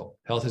physical.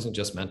 Health isn't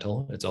just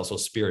mental. It's also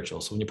spiritual.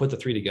 So when you put the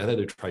 3 together,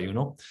 they're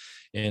triunal.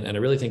 And I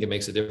really think it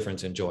makes a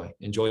difference in joy.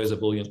 And joy is a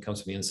bouillon that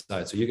comes from the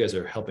inside. So you guys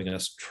are helping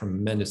us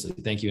tremendously.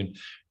 Thank you. And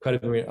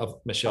credit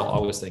of Michelle,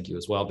 always thank you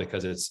as well,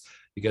 because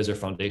you guys are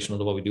foundational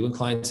to what we do. And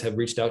clients have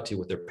reached out to you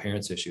with their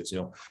parents' issues.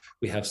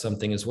 We have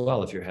something as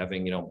well. If you're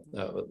having,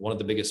 one of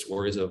the biggest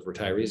worries of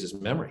retirees is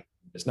memory.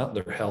 It's not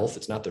their health,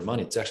 it's not their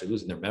money, it's actually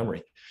losing their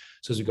memory.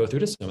 So as we go through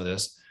to some of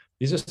this,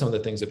 these are some of the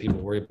things that people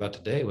worry about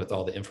today with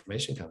all the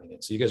information coming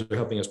in. So you guys are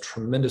helping us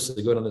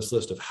tremendously good on this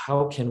list of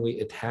how can we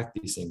attack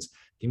these things.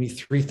 Give me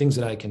 3 things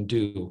that I can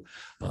do.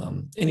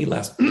 Any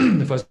last,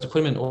 if I was to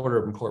put them in order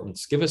of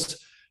importance,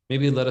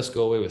 maybe let us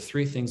go away with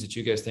 3 things that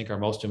you guys think are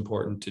most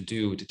important to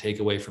do, to take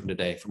away from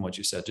today, from what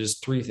you said.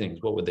 Just 3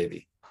 things. What would they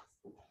be?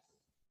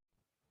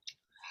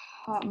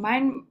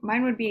 Mine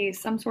would be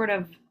some sort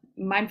of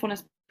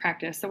mindfulness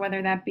practice. So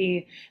whether that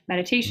be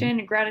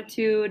meditation,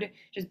 gratitude,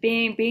 just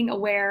being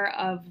aware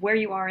of where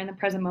you are in the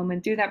present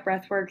moment, do that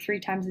breath work 3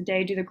 times a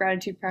day, do the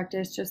gratitude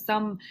practice, just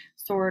some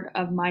sort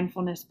of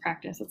mindfulness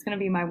practice. That's going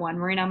to be my one.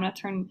 Marina, I'm going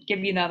to give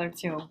you the other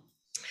 2.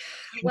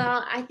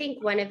 Well, I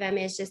think one of them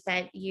is just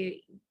that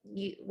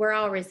we're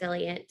all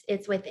resilient.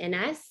 It's within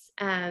us,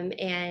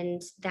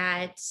 and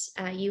that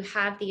you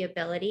have the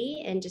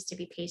ability, and just to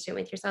be patient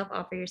with yourself,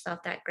 offer yourself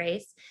that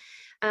grace.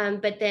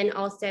 But then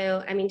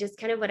also, I mean, just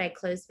kind of what I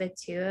closed with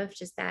too, of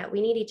just that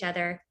we need each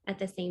other at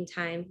the same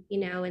time,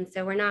 and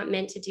so we're not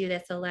meant to do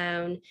this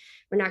alone.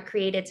 We're not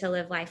created to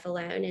live life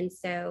alone. And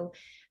so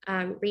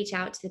reach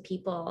out to the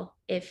people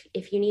if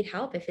you need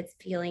help, if it's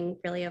feeling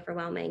really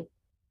overwhelming.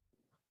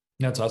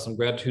 That's awesome.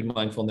 Gratitude,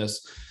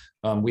 mindfulness.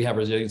 We have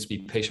resilience, be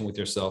patient with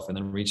yourself, and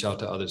then reach out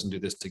to others and do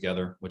this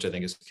together, which I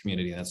think is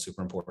community. And that's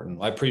super important.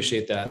 I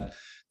appreciate that.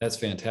 That's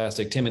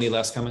fantastic. Tim, any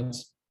last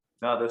comments?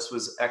 No, this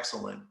was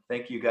excellent.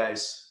 Thank you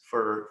guys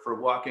for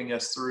walking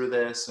us through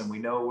this, and we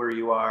know where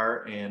you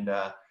are, and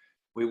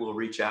we will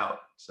reach out.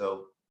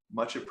 So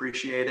much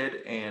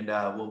appreciated, and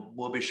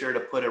we'll be sure to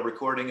put a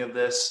recording of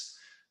this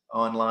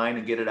online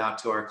and get it out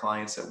to our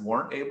clients that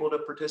weren't able to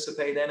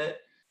participate in it.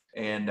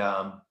 And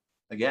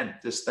again,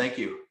 just thank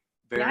you.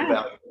 Very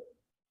valuable.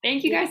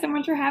 Thank you guys so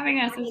much for having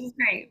us. This is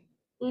great.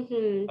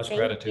 Much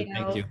gratitude.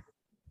 Thank you.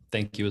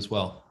 Thank you as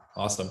well.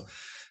 Awesome.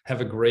 Have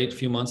a great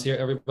few months here,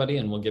 everybody,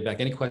 and we'll get back.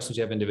 Any questions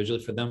you have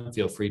individually for them,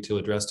 feel free to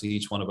address to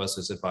each one of us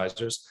as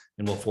advisors,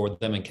 and we'll forward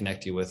them and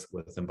connect you with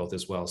them both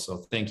as well. So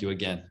thank you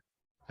again.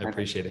 I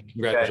appreciate it.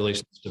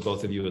 Congratulations to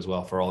both of you as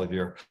well for all of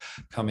your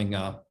coming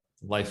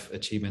life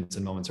achievements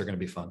and moments are going to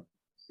be fun.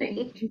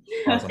 Thank you.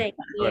 Awesome. Thank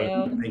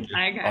you. Thank you.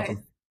 Bye, guys.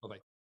 Awesome. Bye-bye.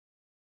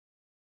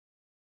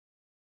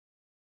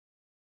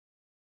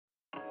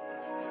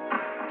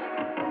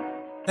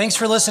 Thanks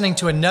for listening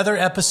to another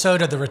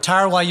episode of the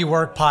Retire While You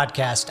Work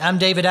podcast. I'm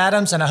David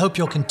Adams, and I hope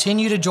you'll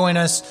continue to join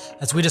us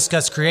as we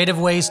discuss creative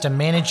ways to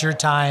manage your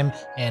time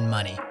and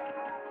money.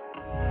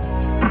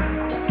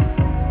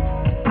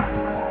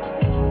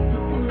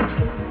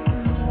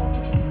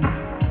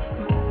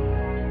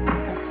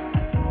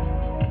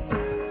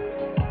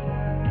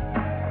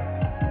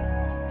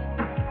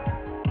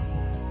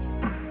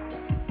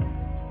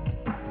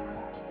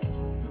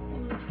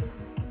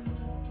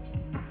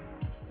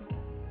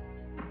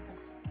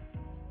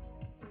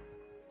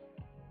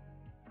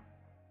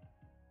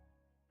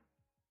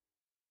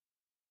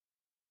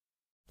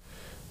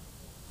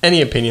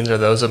 Any opinions are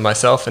those of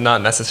myself and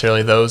not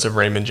necessarily those of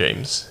Raymond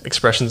James.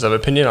 Expressions of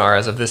opinion are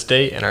as of this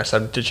date and are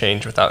subject to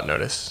change without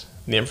notice.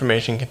 The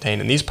information contained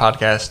in these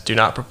podcasts do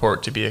not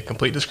purport to be a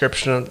complete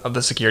description of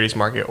the securities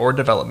market or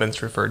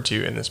developments referred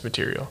to in this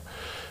material.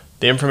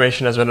 The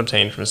information has been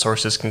obtained from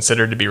sources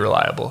considered to be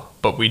reliable,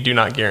 but we do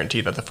not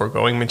guarantee that the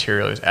foregoing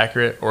material is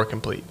accurate or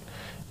complete.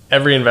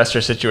 Every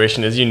investor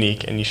situation is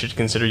unique, and you should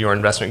consider your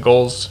investment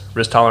goals,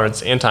 risk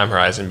tolerance, and time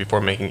horizon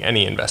before making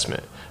any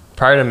investment.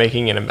 Prior to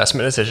making an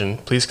investment decision,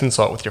 please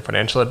consult with your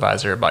financial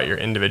advisor about your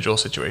individual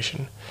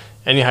situation.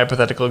 Any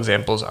hypothetical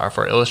examples are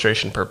for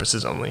illustration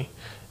purposes only.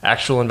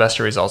 Actual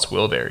investor results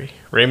will vary.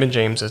 Raymond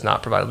James does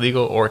not provide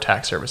legal or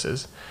tax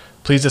services.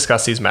 Please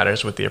discuss these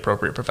matters with the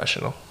appropriate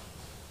professional.